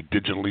can be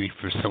digitally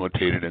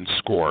facilitated and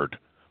scored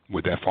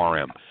with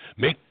FRM.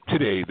 Make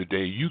today the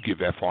day you give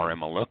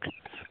FRM a look,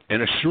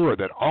 and assure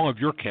that all of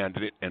your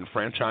candidate and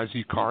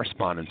franchisee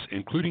correspondence,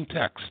 including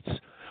texts,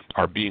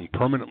 are being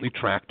permanently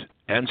tracked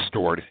and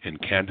stored in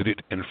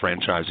candidate and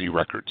franchisee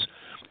records.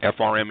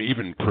 FRM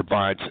even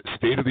provides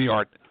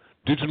state-of-the-art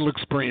digital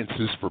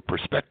experiences for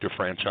prospective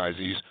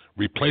franchisees,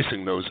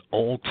 replacing those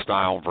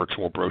old-style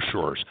virtual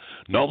brochures.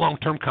 No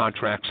long-term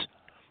contracts,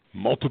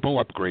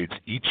 multiple upgrades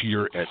each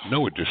year at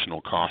no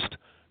additional cost,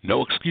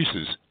 no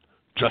excuses,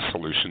 just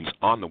solutions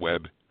on the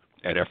web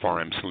at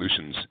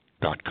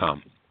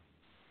frmsolutions.com.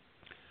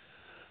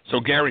 So,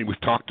 Gary,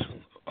 we've talked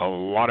a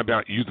lot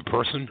about you, the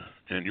person,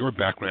 and your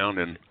background,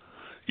 and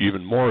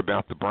even more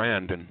about the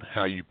brand and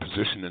how you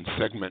position and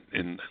segment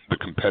in the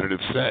competitive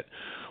set.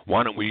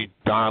 Why don't we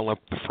dial up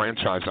the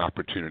franchise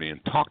opportunity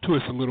and talk to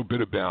us a little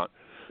bit about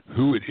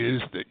who it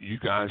is that you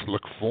guys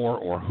look for,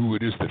 or who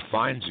it is that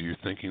finds you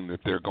thinking that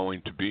they're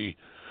going to be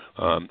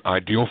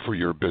ideal for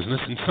your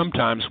business. And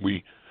sometimes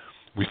we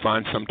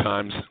find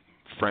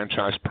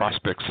franchise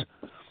prospects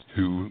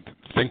who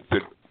think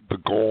that the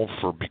goal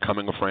for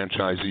becoming a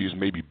franchisee is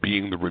maybe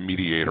being the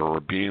remediator or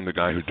being the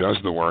guy who does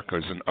the work,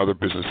 as in other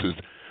businesses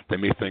they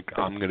may think,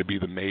 I'm going to be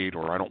the maid,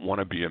 or I don't want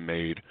to be a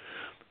maid.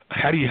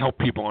 How do you help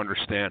people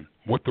understand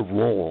what the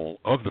role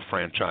of the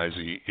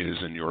franchisee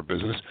is in your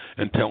business,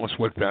 and tell us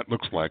what that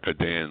looks like a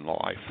day in the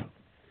life?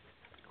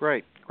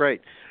 Great.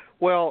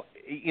 Well,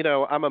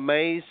 I'm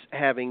amazed,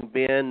 having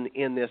been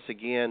in this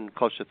again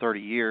close to 30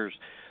 years,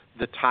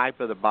 the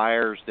type of the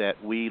buyers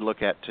that we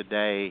look at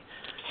today.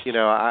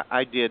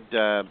 I did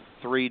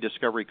 3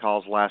 discovery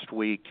calls last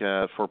week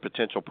for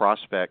potential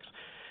prospects,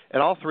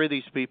 and all 3 of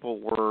these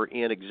people were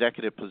in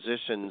executive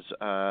positions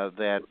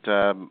that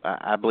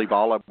I believe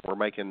all of them were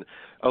making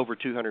over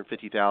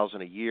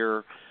 $250,000 a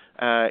year,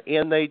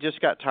 and they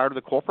just got tired of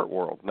the corporate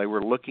world. They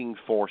were looking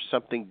for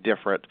something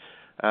different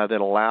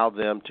that allowed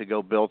them to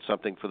go build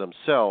something for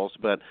themselves.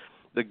 But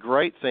the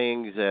great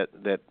thing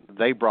that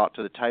they brought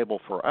to the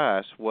table for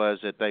us was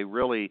that they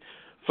really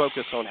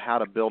focused on how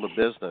to build a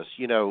business.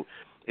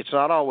 It's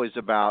not always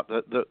about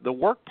the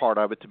work part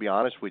of it, to be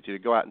honest with you,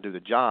 to go out and do the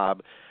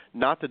job,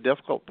 not the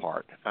difficult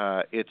part.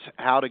 It's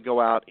how to go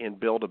out and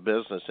build a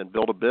business, and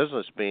build a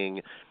business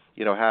being,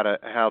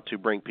 how to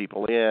bring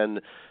people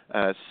in,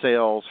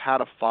 sales, how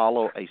to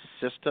follow a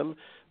system.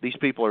 These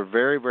people are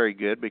very, very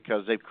good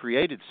because they've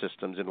created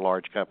systems in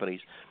large companies.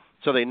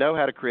 So they know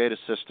how to create a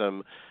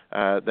system.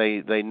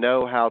 They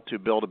know how to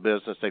build a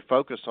business. They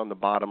focus on the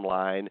bottom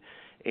line,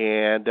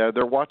 and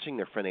they're watching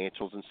their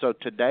financials. And so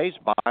today's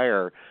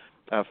buyer,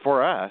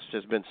 for us,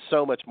 has been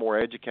so much more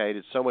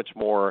educated, so much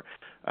more,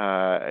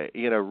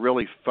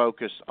 really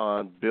focused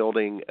on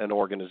building an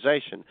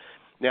organization.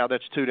 Now,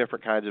 that's 2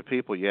 different kinds of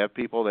people. You have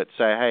people that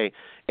say, hey,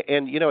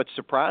 and, it's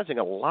surprising,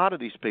 a lot of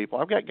these people,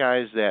 I've got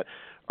guys that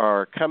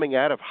are coming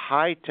out of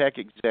high-tech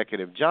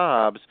executive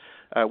jobs.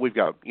 We've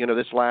got,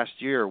 this last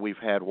year, we've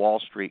had Wall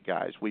Street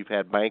guys, we've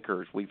had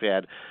bankers, we've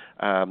had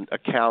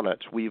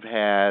accountants, we've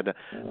had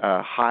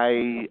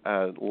high-level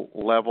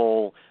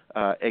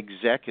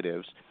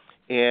executives.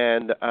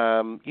 And,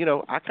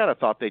 I kind of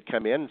thought they'd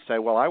come in and say,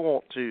 well, I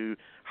want to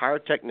hire a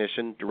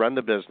technician to run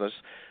the business.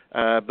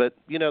 But,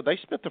 they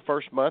spent the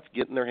first month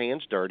getting their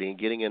hands dirty and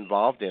getting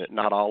involved in it.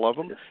 Not all of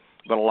them,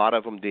 but a lot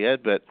of them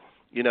did. But,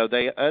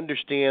 they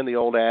understand the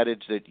old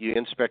adage that you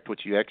inspect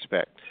what you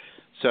expect.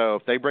 So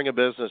if they bring a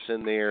business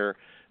in there,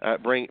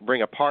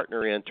 bring a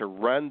partner in to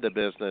run the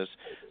business,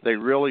 they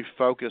really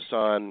focus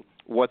on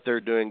what they're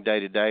doing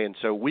day to day. And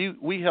so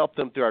we help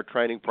them through our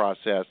training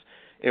process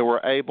and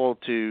we're able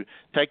to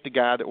take the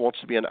guy that wants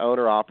to be an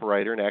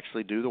owner-operator and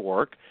actually do the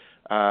work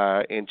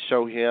and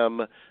show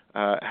him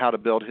how to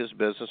build his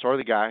business, or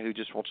the guy who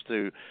just wants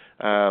to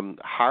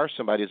hire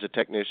somebody as a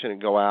technician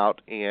and go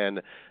out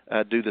and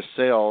do the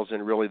sales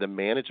and really the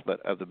management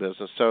of the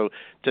business. So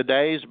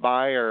today's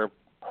buyer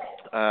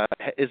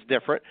is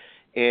different,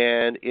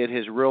 and it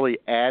has really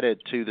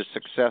added to the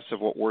success of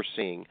what we're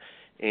seeing.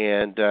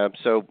 And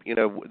so,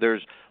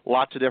 there's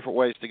lots of different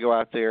ways to go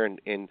out there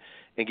and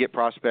get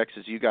prospects.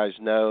 As you guys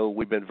know,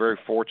 we've been very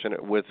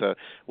fortunate with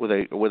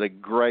a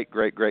great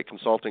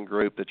consulting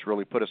group that's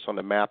really put us on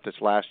the map this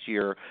last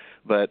year,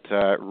 but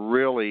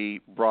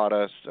really brought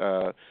us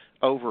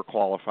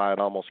overqualified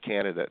almost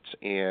candidates.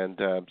 And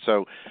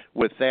so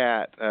with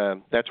that,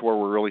 that's where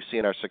we're really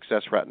seeing our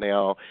success right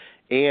now.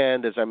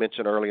 And as I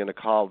mentioned earlier in the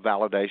call,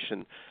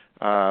 validation.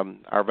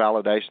 Our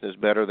validation is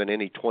better than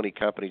any 20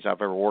 companies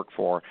I've ever worked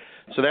for.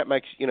 So that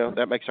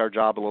makes our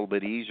job a little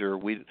bit easier.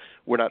 We're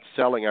not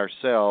selling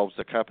ourselves;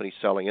 the company's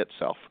selling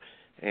itself.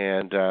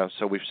 And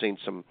so we've seen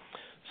some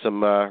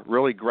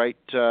really great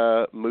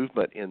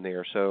movement in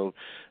there. So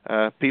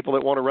people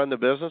that want to run the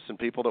business and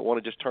people that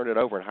want to just turn it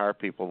over and hire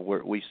people,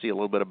 we see a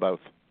little bit of both.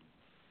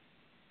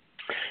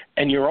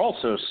 And you're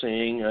also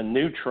seeing a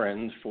new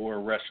trend for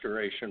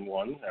Restoration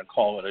One. I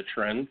call it a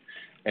trend,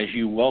 as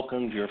you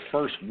welcomed your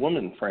first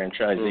woman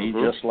franchisee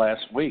just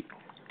last week.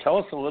 Tell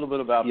us a little bit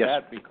about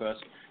that, because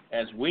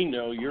as we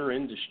know, your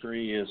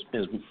industry is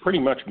pretty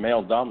much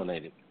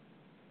male-dominated.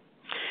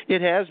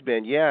 It has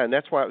been, yeah, and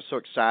that's why it was so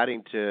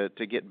exciting to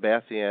get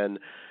Beth in.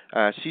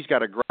 She's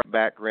got a great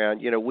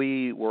background.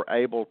 We were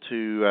able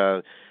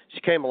to she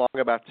came along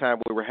about the time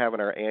we were having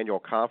our annual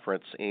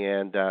conference,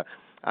 and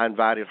I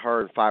invited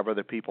her and 5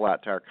 other people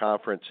out to our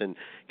conference and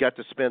got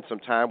to spend some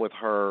time with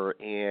her.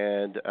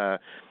 And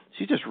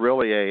she's just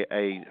really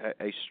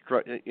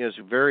is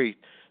very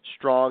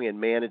strong in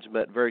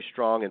management, very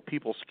strong in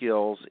people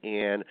skills,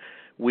 and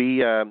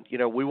we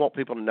want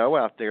people to know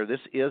out there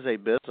this is a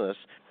business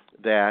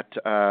that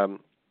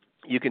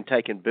you can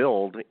take and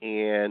build,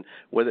 and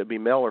whether it be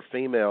male or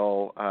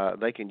female,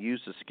 they can use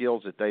the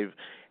skills that they've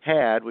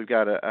had. We've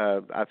got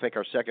I think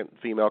our second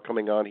female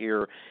coming on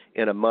here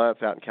in a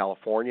month out in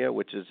California,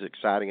 which is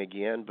exciting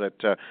again. But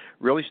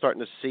really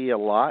starting to see a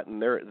lot,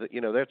 and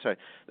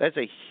that's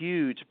a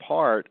huge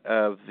part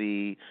of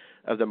the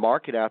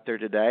market out there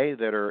today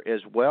that are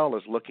as well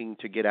as looking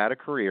to get out of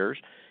careers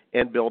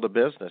and build a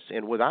business.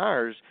 And with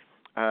ours,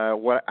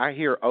 what I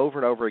hear over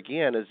and over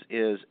again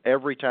is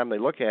every time they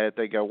look at it,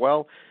 they go,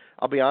 well,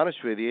 I'll be honest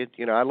with you,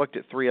 I looked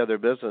at 3 other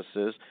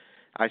businesses.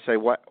 I say,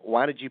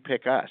 why did you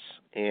pick us?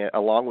 And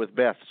along with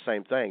Beth, the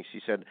same thing.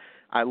 She said,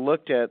 I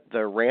looked at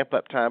the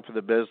ramp-up time for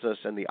the business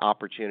and the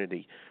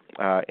opportunity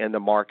in the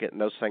market, and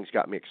those things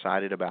got me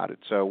excited about it.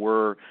 So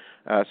we're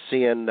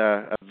seeing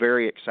a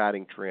very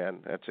exciting trend.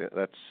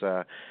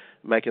 That's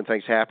making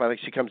things happen. I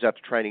think she comes out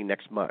to training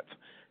next month,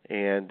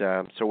 and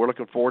so we're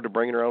looking forward to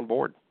bringing her on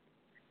board.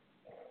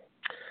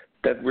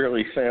 That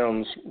really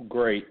sounds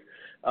great.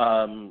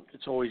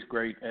 It's always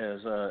great as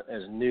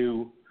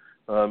new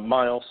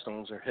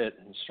milestones are hit,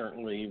 and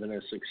certainly even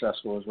as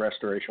successful as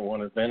Restoration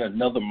One has been,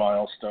 another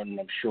milestone, and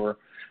I'm sure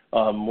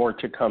more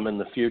to come in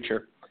the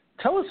future.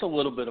 Tell us a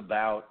little bit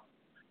about,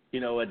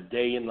 a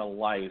day in the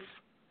life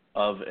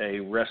of a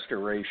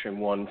Restoration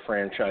One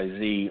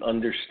franchisee,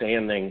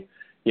 understanding,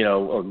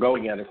 or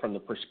going at it from the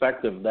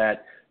perspective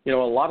that, a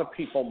lot of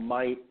people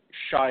might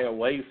shy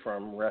away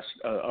from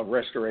a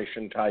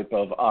restoration type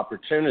of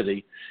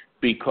opportunity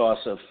because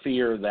of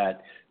fear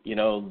that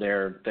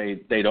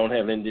they don't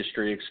have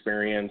industry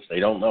experience, they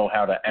don't know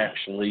how to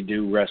actually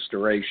do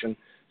restoration.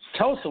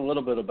 Tell us a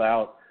little bit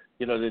about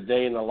the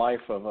day in the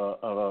life of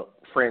a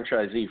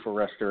franchisee for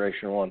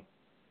Restoration One.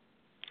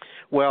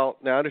 Well,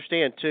 now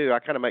understand too, I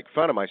kind of make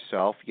fun of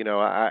myself.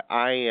 I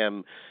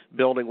am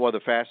building one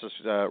of the fastest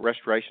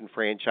restoration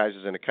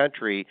franchises in the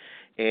country,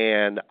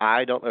 and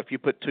I don't know if you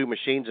put 2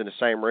 machines in the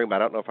same room, I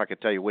don't know if I could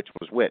tell you which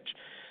was which.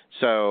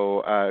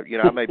 So,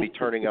 I may be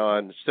turning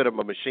on, instead of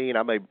a machine,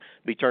 I may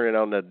be turning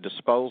on the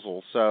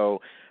disposal.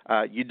 So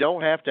you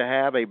don't have to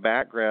have a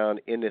background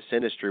in this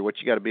industry.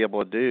 What you got to be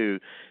able to do,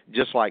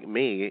 just like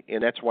me,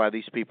 and that's why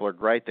these people are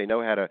great. They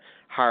know how to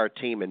hire a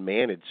team and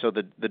manage. So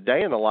the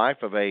day in the life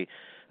of a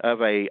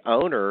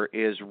owner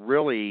is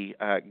really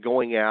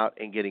going out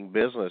and getting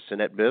business,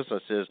 and that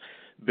business is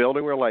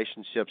building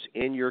relationships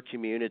in your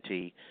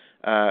community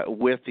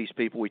with these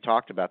people we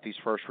talked about, these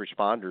first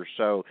responders.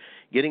 So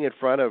getting in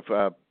front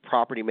of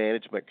property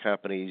management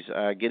companies,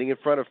 getting in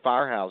front of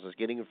firehouses,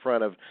 getting in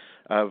front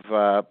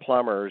of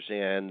plumbers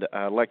and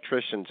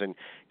electricians and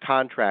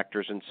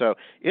contractors. And so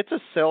it's a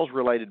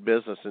sales-related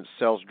business and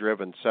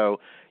sales-driven. So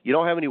you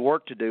don't have any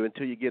work to do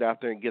until you get out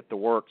there and get the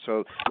work.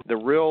 So the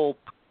real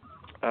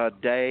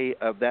day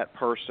of that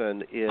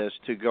person is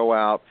to go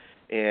out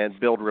and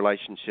build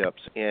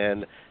relationships.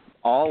 And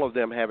all of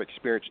them have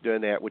experience doing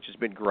that, which has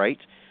been great.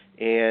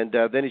 And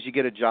then as you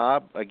get a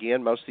job,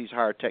 again, most of these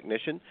hire a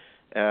technician.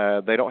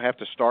 They don't have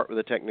to start with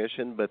a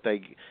technician, but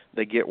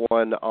they get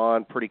one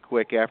on pretty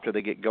quick after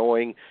they get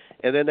going,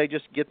 and then they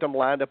just get them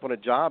lined up on a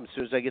job. As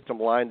soon as they get them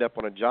lined up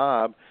on a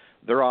job,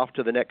 they're off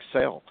to the next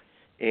sale.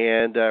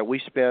 And we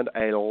spend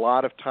a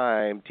lot of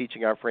time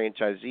teaching our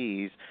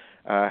franchisees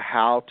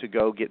how to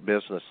go get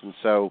business. And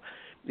so,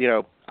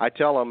 I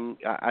tell them,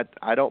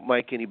 I don't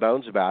make any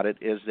bones about it,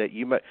 is that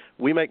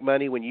we make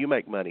money when you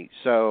make money.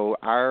 So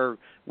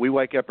we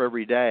wake up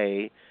every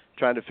day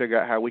trying to figure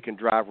out how we can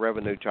drive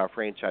revenue to our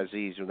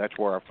franchisees, and that's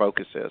where our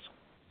focus is.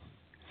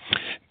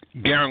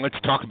 Garen, let's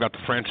talk about the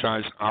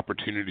franchise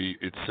opportunity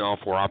itself,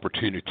 or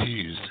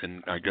opportunities,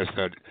 and I guess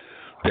that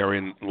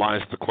therein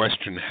lies the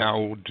question,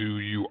 how do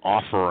you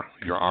offer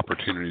your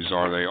opportunities?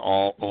 Are they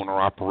all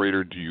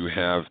owner-operator? Do you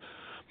have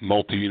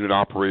multi-unit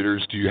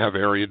operators? Do you have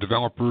area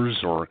developers?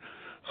 Or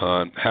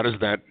how does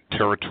that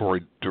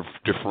territory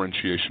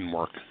differentiation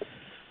work?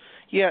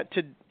 Yeah,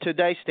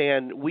 today,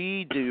 Stan,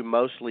 we do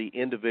mostly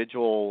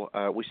individual.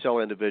 We sell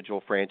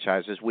individual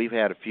franchises. We've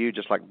had a few,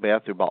 just like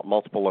Beth, who bought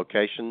multiple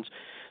locations.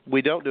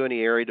 We don't do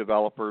any area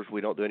developers. We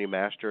don't do any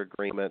master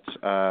agreements.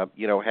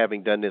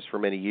 Having done this for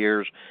many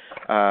years,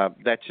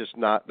 that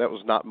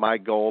was not my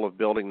goal of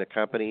building the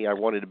company. I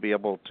wanted to be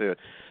able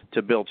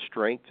to build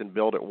strength and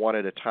build it one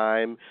at a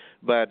time.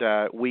 But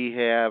we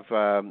have,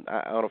 on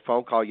a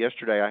phone call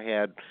yesterday I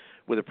had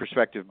with a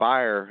prospective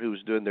buyer who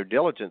was doing their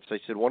diligence,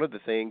 they said one of the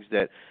things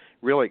that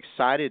really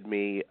excited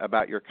me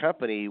about your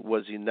company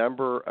was the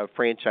number of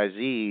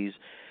franchisees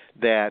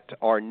that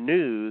are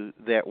new,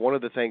 that one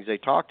of the things they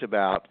talked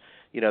about,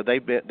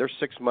 they're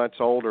 6 months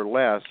old or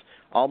less.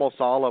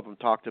 Almost all of them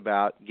talked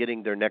about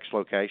getting their next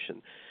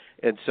location.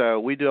 And so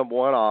we do them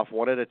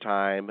one at a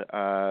time,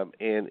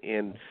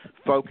 and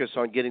focus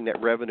on getting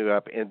that revenue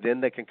up, and then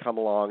they can come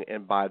along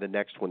and buy the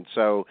next one.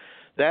 So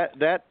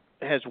that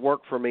has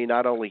worked for me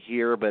not only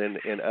here but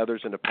in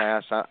others in the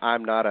past.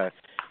 I'm not a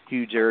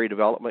huge area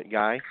development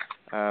guy,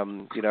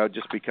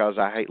 just because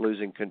I hate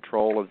losing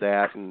control of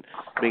that and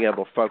being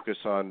able to focus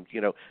on,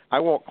 I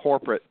want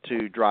corporate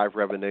to drive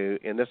revenue,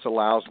 and this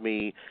allows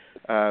me,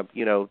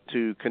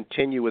 to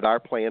continue with our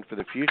plan for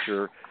the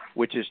future,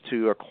 which is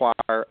to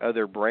acquire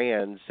other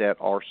brands that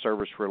are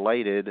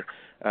service-related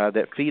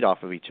that feed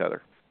off of each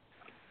other.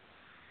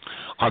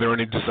 Are there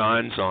any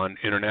designs on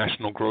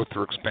international growth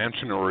or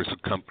expansion, or is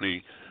a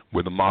company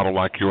with a model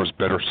like yours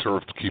better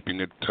served keeping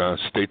it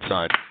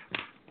stateside?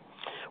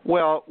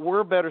 Well,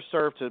 we're better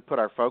served to put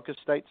our focus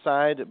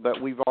stateside,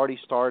 but we've already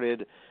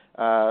started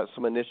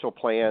some initial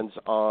plans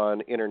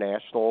on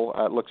international.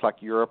 It looks like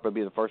Europe would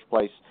be the first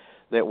place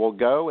that we'll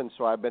go, and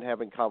so I've been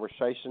having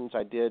conversations.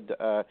 I did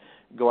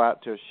go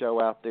out to a show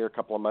out there a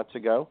couple of months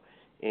ago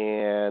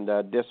and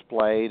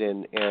displayed,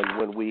 and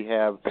when we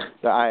have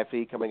the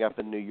IFE coming up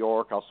in New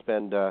York, I'll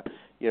spend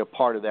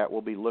part of that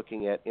will be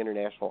looking at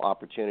international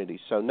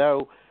opportunities. So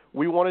no,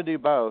 we want to do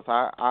both.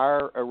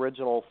 Our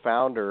original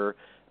founder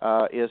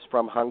is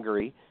from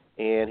Hungary,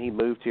 and he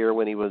moved here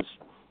when he was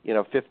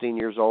 15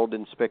 years old,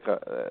 didn't speak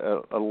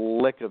a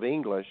lick of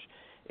English,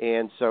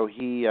 and so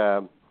he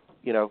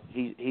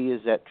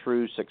is that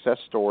true success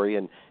story,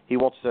 and he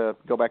wants to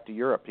go back to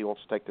Europe. He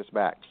wants to take this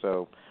back.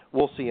 So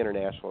we'll see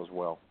international as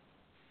well.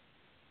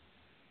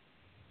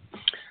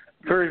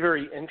 Very,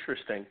 very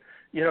interesting.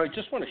 I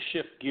just want to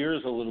shift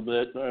gears a little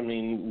bit. I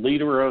mean,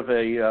 leader of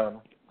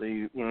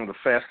the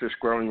fastest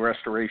growing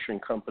restoration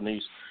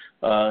companies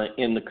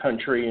in the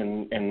country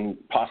and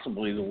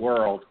possibly the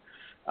world,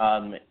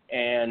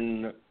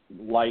 and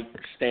like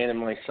Stan and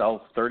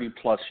myself,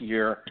 30-plus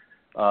year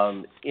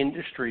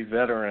industry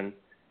veteran.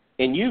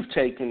 And you've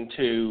taken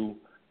to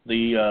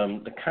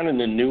the kind of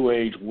the new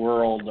age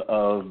world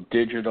of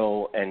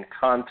digital and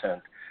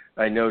content.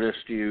 I noticed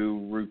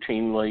you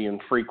routinely and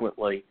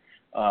frequently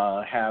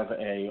have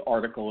an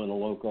article in a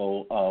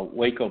local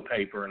Waco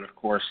paper, and of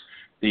course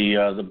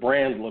the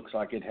brand looks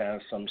like it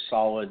has some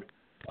solid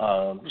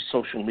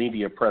social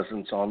media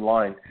presence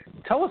online.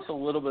 Tell us a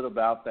little bit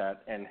about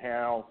that and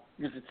how,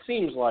 because it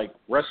seems like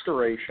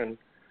restoration,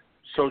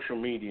 social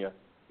media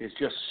is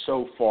just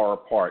so far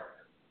apart.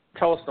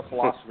 Tell us the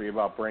philosophy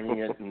about bringing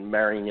it and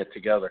marrying it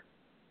together.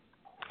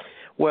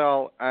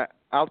 Well,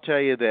 I'll tell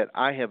you that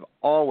I have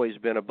always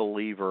been a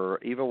believer,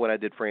 even when I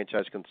did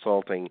franchise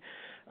consulting,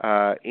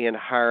 in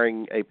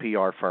hiring a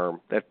PR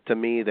firm. That, to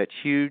me, that's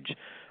huge.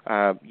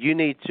 You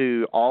need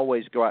to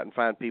always go out and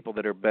find people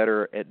that are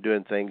better at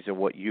doing things than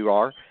what you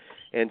are.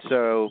 And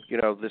so,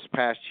 this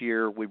past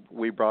year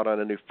we brought on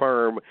a new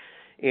firm,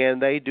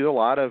 and they do a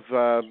lot of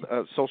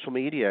social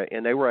media,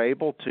 and they were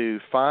able to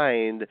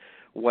find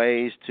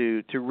ways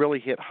to really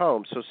hit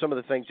home. So some of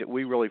the things that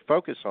we really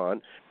focus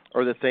on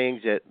are the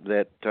things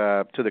that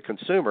to the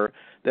consumer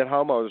that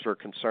homeowners are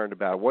concerned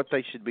about, what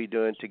they should be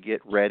doing to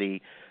get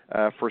ready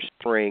for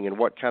spring, and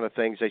what kind of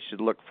things they should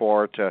look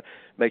for to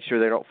make sure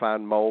they don't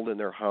find mold in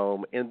their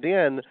home. And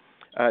then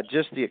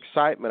just the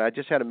excitement. I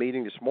just had a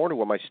meeting this morning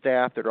with my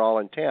staff that are all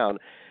in town,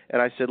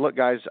 and I said, look,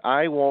 guys,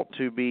 I want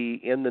to be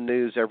in the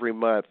news every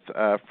month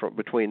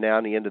between now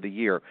and the end of the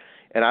year.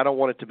 and I don't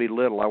want it to be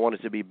little. I want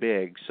it to be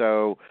big.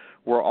 So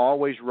we're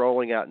always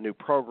rolling out new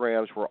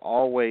programs. We're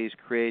always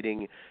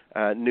creating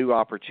new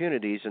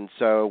opportunities. And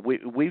so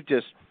we've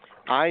just,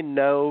 I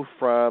know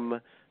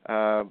from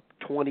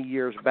 20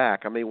 years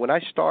back, I mean, when I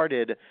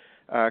started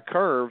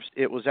Curves,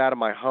 it was out of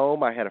my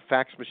home. I had a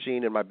fax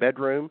machine in my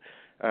bedroom.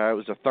 It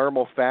was a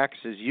thermal fax,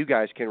 as you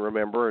guys can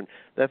remember, and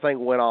that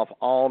thing went off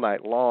all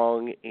night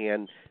long.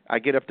 And I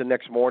get up the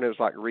next morning, it was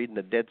like reading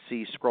the Dead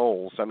Sea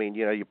Scrolls. I mean,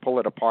 you pull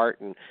it apart,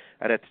 and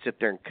I'd have to sit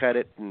there and cut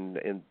it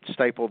and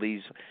staple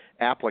these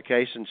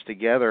applications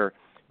together.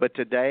 But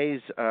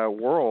today's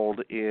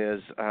world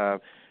is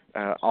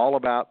all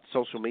about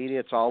social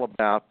media. It's all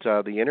about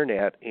the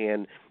Internet.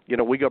 And,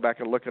 we go back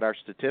and look at our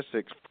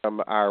statistics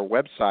from our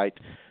website.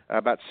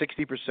 About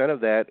 60% of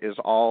that is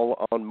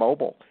all on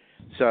mobile.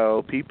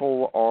 So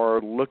people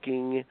are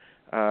looking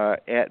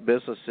at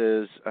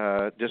businesses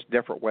just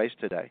different ways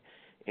today.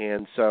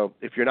 And so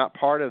if you're not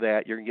part of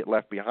that, you're going to get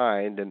left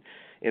behind. And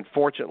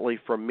fortunately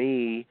for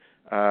me,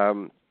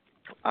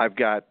 I've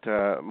got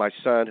my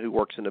son who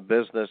works in a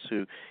business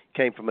who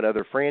came from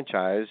another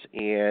franchise,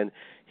 and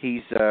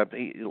a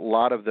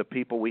lot of the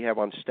people we have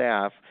on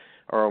staff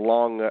are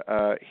along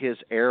his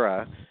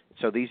era.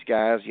 So these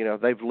guys,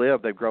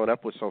 they've grown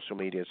up with social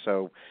media.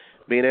 So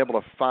being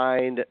able to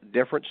find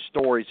different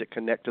stories that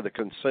connect to the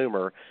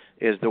consumer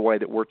is the way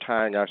that we're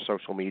tying our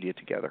social media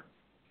together.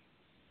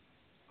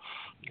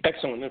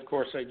 Excellent. Of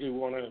course, I do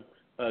want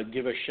to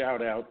give a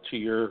shout-out to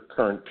your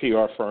current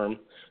PR firm,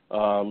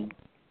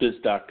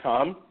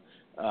 Biz.com.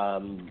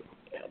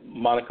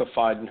 Monica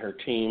Fide and her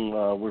team,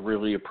 we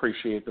really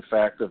appreciate the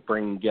fact of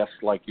bringing guests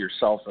like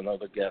yourself and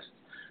other guests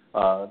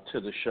to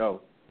the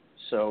show.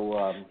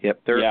 So,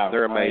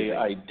 they're amazing.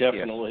 I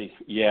definitely,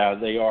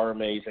 they are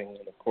amazing.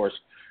 And, of course,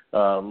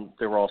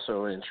 they were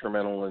also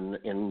instrumental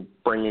in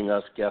bringing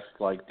us guests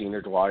like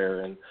Dina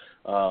Dwyer and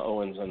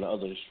Owens and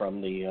others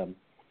from the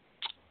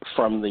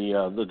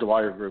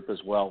Dwyer Group as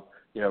well.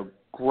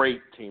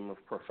 Great team of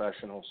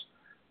professionals.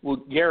 Well,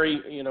 Gary,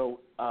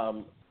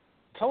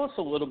 tell us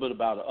a little bit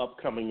about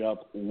coming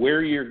up,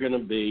 where you're going to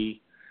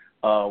be,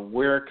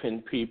 where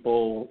can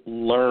people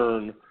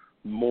learn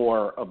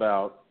more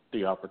about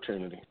the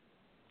opportunity?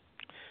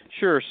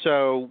 Sure.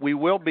 So we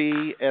will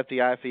be at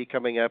the IFE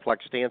coming up.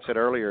 Like Stan said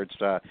earlier, it's,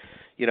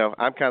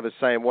 I'm kind of the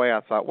same way. I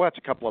thought, well, it's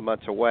a couple of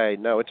months away.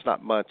 No, it's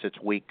not months, it's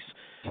weeks.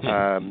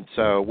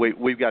 So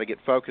we've got to get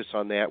focused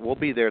on that. We'll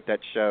be there at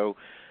that show.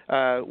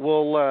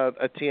 We'll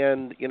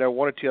attend,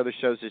 one or two other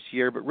shows this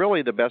year, but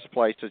really the best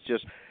place is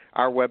just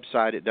our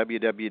website at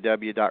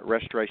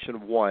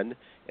www.restoration1,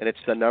 and it's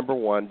the number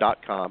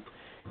one.com.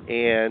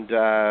 And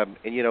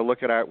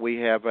look at we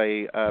have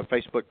a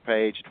Facebook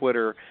page,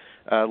 Twitter,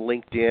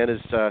 LinkedIn, as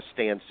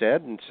Stan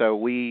said, and so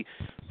we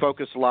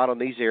focus a lot on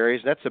these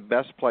areas. That's the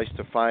best place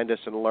to find us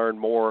and learn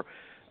more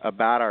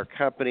about our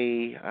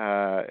company.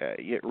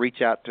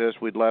 Reach out to us.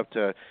 We'd love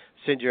to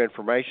send you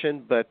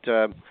information. But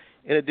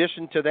in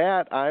addition to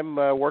that, I'm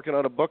working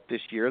on a book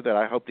this year that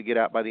I hope to get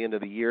out by the end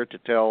of the year to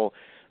tell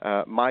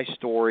my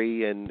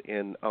story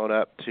and own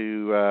up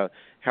to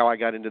how I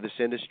got into this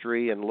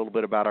industry and a little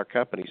bit about our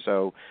company.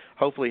 So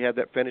hopefully have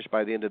that finished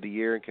by the end of the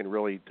year and can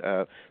really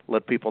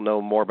let people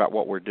know more about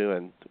what we're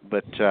doing.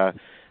 But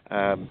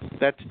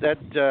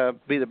that'd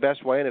be the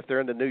best way. And if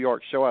they're in the New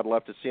York show, I'd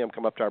love to see them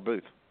come up to our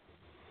booth.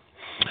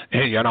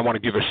 Hey, and I want to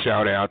give a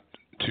shout-out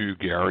to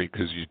Gary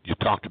because you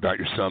talked about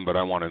your son, but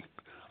I want to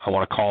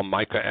call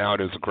Micah out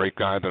as a great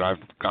guy that I've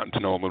gotten to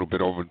know a little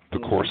bit over the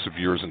course of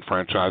years in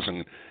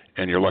franchising,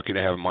 and you're lucky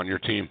to have him on your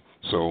team.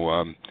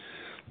 So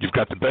you've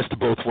got the best of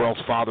both worlds,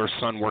 father,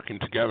 son working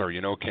together.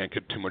 Can't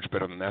get too much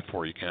better than that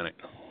for you, can it?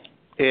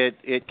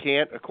 It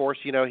can't. Of course,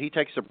 he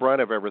takes the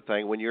brunt of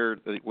everything. When you're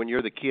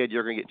the kid,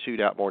 you're going to get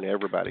chewed out more than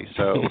everybody.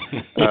 So,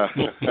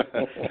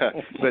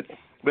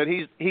 but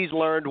he's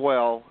learned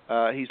well.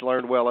 He's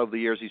learned well over the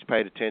years. He's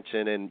paid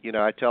attention, and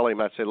I tell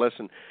him, I say,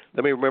 listen,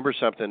 let me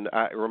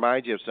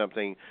remind you of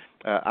something.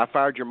 I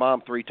fired your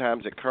mom 3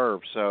 times at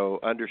Curve, so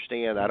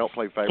understand I don't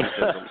play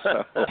favoritism.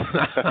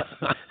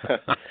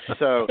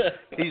 So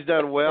he's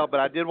done well. But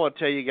I did want to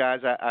tell you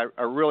guys, I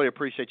really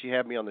appreciate you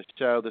having me on the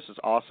show. This is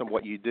awesome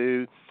what you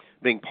do,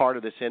 being part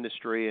of this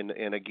industry.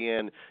 And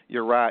again,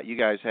 you're right. You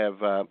guys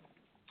have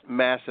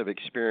massive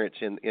experience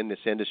in this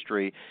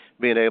industry.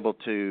 Being able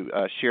to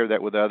share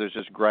that with others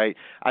is great.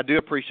 I do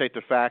appreciate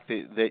the fact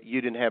that you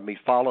didn't have me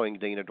following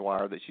Dina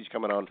Dwyer, that she's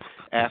coming on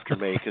after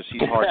me because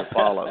she's hard to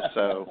follow.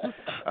 So,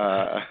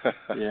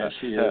 yeah,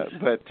 she is.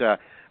 But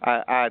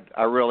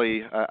I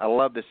really I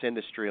love this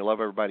industry. I love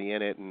everybody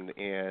in it,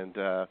 and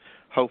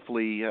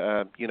hopefully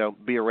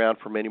be around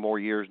for many more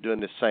years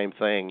doing the same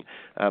thing,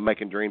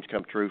 making dreams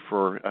come true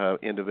for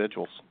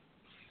individuals.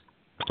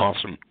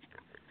 Awesome.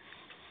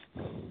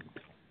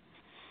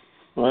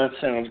 Well, that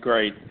sounds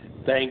great.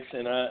 Thanks,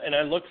 and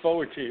I look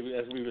forward to,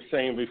 as we were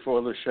saying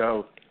before the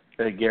show,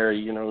 Gary.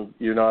 You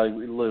and I,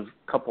 we live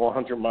a couple of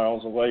 100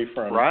 miles away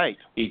from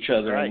each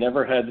other. Right. I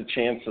never had the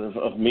chance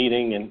of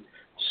meeting, and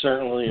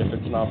certainly, if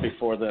it's not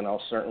before then,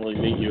 I'll certainly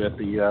meet you at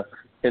the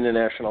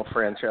International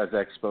Franchise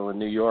Expo in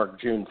New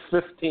York, June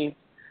 15th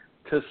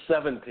to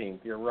 17th.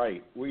 You're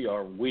right. We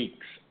are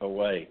weeks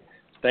away.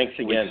 Thanks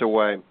again. Weeks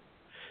away.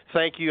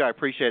 Thank you. I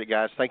appreciate it,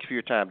 guys. Thank you for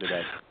your time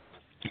today.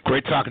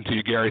 Great talking to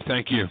you, Gary.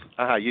 Thank you.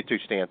 You too,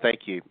 Stan.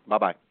 Thank you.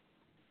 Bye-bye.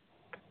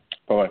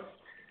 Bye-bye.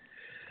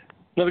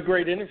 Another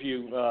great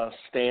interview,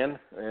 Stan.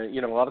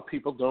 A lot of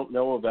people don't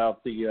know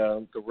about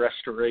the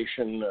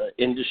restoration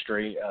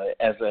industry.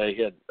 As I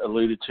had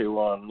alluded to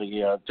on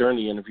during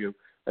the interview,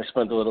 I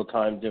spent a little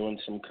time doing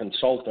some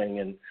consulting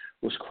and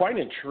was quite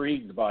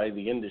intrigued by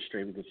the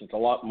industry because it's a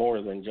lot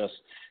more than just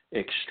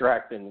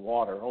extracting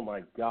water. Oh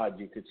my God,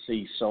 you could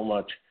see so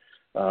much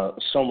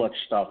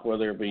stuff,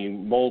 whether it be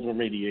mold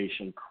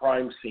remediation,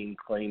 crime scene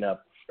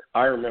cleanup.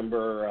 I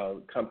remember a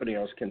company I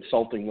was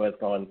consulting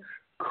with on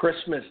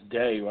Christmas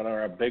Day, one of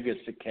our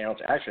biggest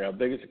accounts, actually our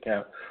biggest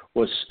account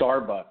was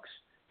Starbucks.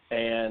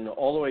 And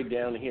all the way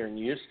down here in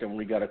Houston,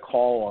 we got a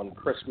call on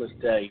Christmas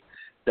Day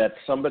that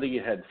somebody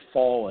had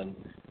fallen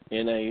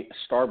in a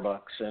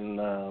Starbucks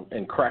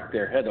and cracked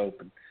their head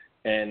open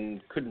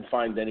and couldn't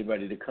find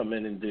anybody to come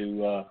in and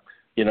do,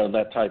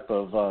 that type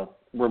of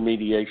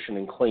remediation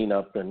and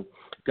cleanup, and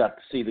got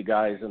to see the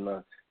guys in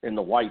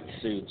the white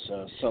suits,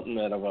 something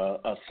out of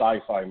a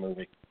sci-fi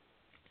movie.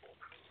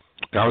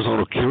 I was a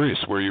little curious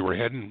where you were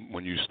heading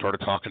when you started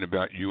talking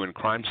about you and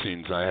crime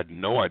scenes. I had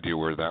no idea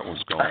where that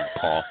was going,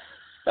 Paul.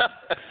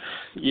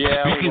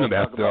 Yeah, speaking of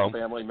that, though,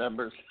 family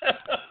members.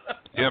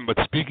 Yeah, but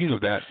speaking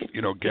of that,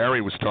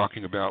 Gary was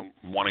talking about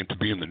wanting to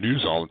be in the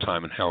news all the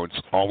time and how it's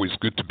always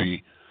good to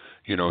be,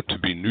 to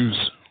be news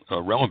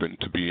relevant,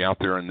 to be out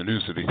there in the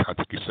news. I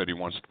think he said he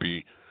wants to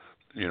be,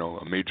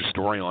 a major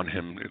story on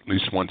him at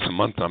least once a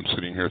month. I'm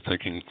sitting here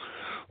thinking,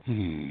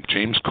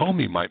 James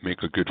Comey might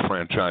make a good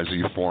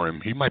franchisee for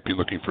him. He might be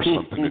looking for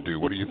something to do.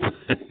 What do you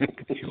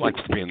think? He likes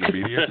to be in the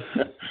media.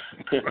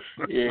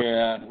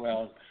 Yeah,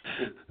 well,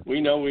 we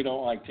know we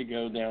don't like to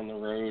go down the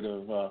road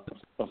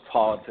of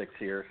politics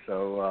here.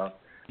 So,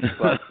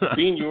 but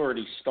being you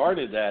already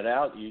started that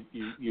out,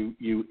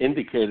 you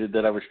indicated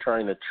that I was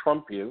trying to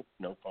trump you.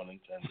 No pun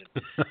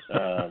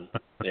intended.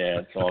 Yeah,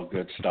 it's all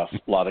good stuff.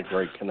 A lot of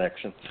great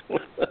connections.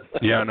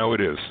 Yeah, no,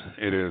 it is.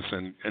 It is,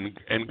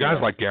 and guys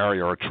like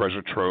Gary are a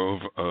treasure trove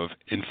of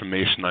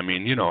information. I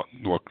mean,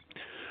 look,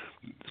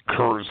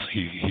 Curves,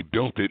 he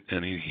built it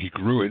and he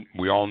grew it.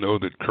 We all know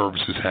that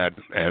Curves has had,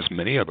 as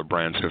many other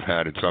brands have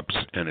had, its ups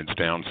and its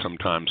downs.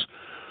 Sometimes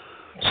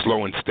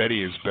slow and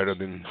steady is better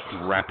than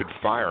rapid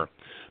fire.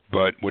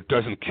 But what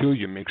doesn't kill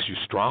you makes you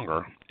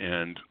stronger,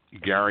 and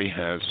Gary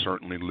has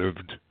certainly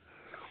lived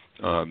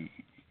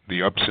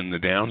the ups and the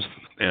downs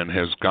and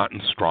has gotten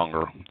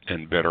stronger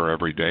and better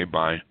every day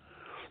by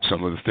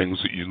some of the things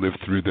that you live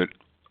through that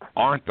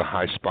aren't the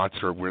high spots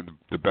or where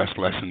the best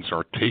lessons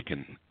are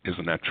taken.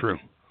 Isn't that true?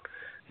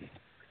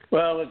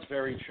 Well, it's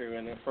very true.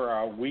 And for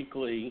our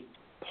weekly,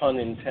 pun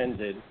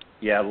intended,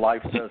 yeah,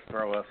 life does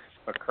throw us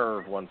a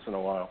curve once in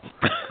a while.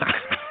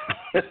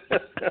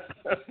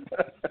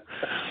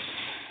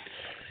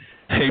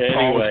 Hey, anyway,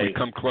 Paul, as we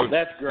come close,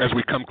 that's great. as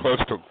we come close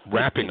to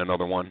wrapping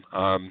another one,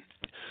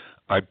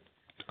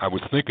 I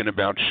was thinking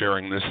about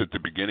sharing this at the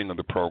beginning of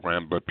the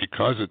program, but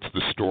because it's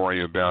the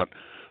story about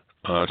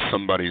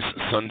somebody's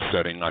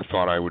sunsetting, I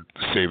thought I would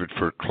save it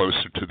for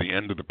closer to the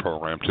end of the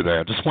program today.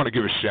 I just want to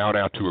give a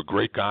shout-out to a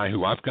great guy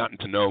who I've gotten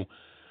to know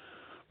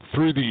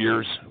through the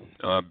years,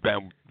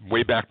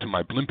 way back to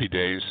my Blimpie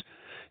days,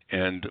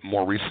 and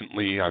more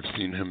recently I've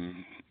seen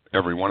him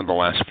every one of the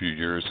last few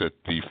years at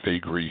the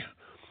Faegre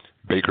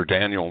Baker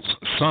Daniels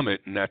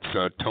Summit, and that's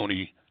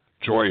Tony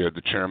Gioia,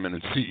 the chairman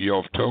and CEO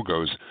of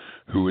Togo's,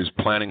 who is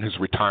planning his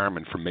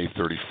retirement for May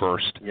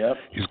 31st. Yep.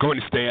 He's going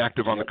to stay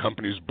active on the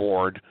company's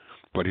board,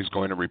 but he's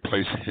going to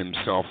replace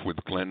himself with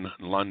Glenn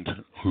Lund,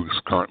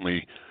 who's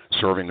currently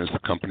serving as the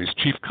company's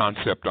chief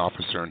concept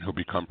officer, and he'll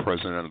become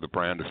president of the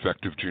brand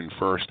effective June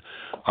 1st.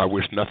 I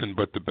wish nothing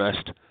but the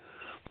best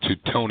to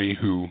Tony,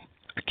 who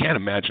I can't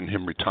imagine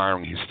him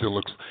retiring. He still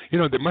looks,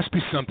 there must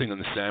be something in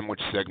the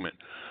sandwich segment.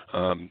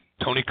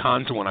 Tony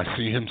Konza, when I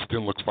see him,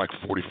 still looks like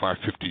 45,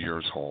 50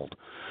 years old.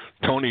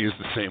 Tony is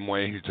the same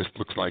way. He just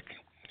looks like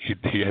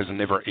he has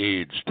never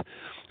aged.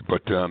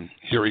 But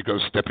here he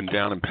goes stepping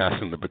down and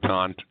passing the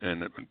baton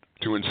and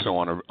doing so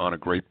on a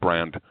great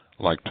brand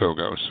like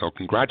Togo. So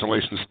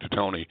congratulations to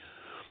Tony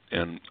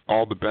and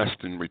all the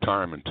best in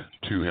retirement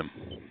to him.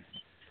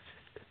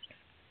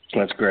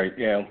 That's great.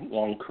 Yeah,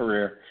 long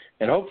career.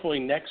 And hopefully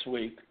next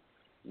week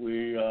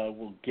we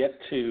will get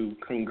to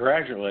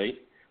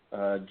congratulate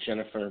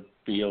Jennifer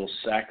Beal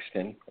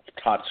Saxton of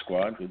Tot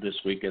Squad, who this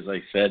week, as I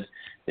said,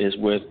 is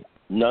with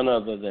none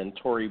other than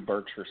Tory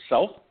Burch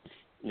herself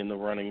in the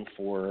running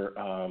for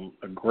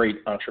a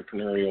great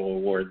entrepreneurial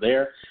award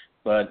there.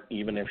 But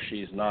even if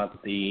she's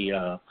not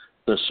the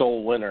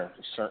sole winner,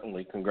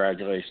 certainly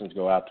congratulations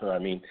go out to her. I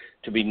mean,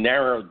 to be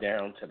narrowed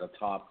down to the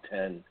top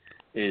 10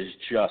 is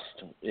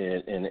just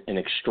an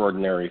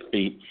extraordinary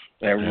feat.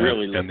 And I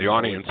really and the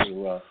audience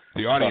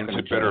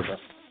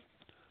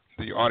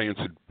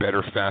had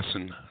better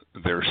fasten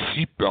their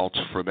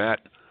seatbelts for that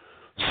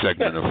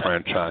segment of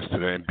franchise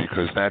today,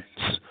 because that's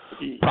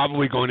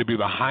probably going to be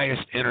the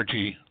highest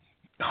energy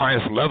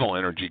highest level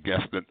energy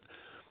guest that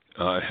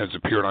has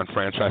appeared on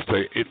Franchise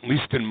Today, at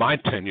least in my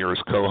tenure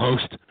as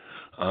co-host.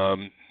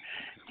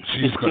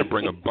 She's going to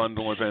bring a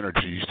bundle of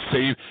energy.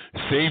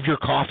 Save your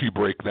coffee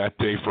break that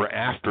day for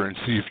after and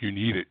see if you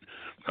need it.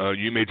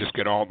 You may just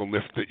get all the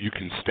lift that you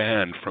can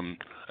stand from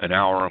an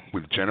hour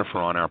with Jennifer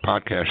on our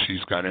podcast.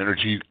 She's got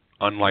energy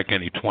unlike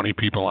any 20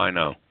 people I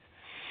know.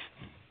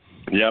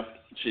 Yep,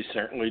 she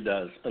certainly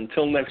does.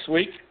 Until next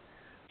week,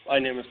 my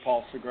name is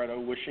Paul Segreto,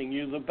 wishing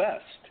you the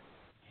best,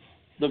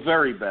 the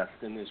very best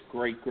in this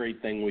great,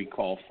 great thing we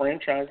call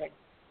franchising.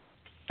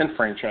 And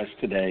Franchise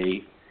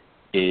Today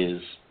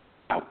is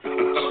out.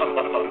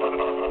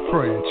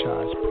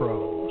 Franchise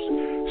pros,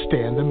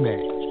 stand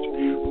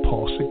amazed.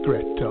 Paul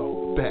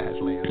Segreto,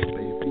 Badlands,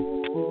 baby.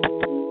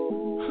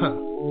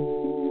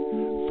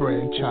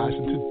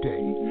 Franchising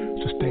today,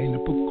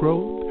 sustainable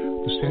growth,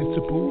 the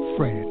sensible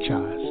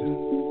franchising.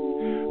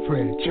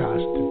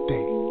 Franchise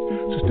today,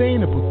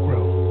 sustainable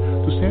growth,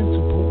 the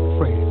sensible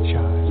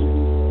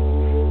franchising.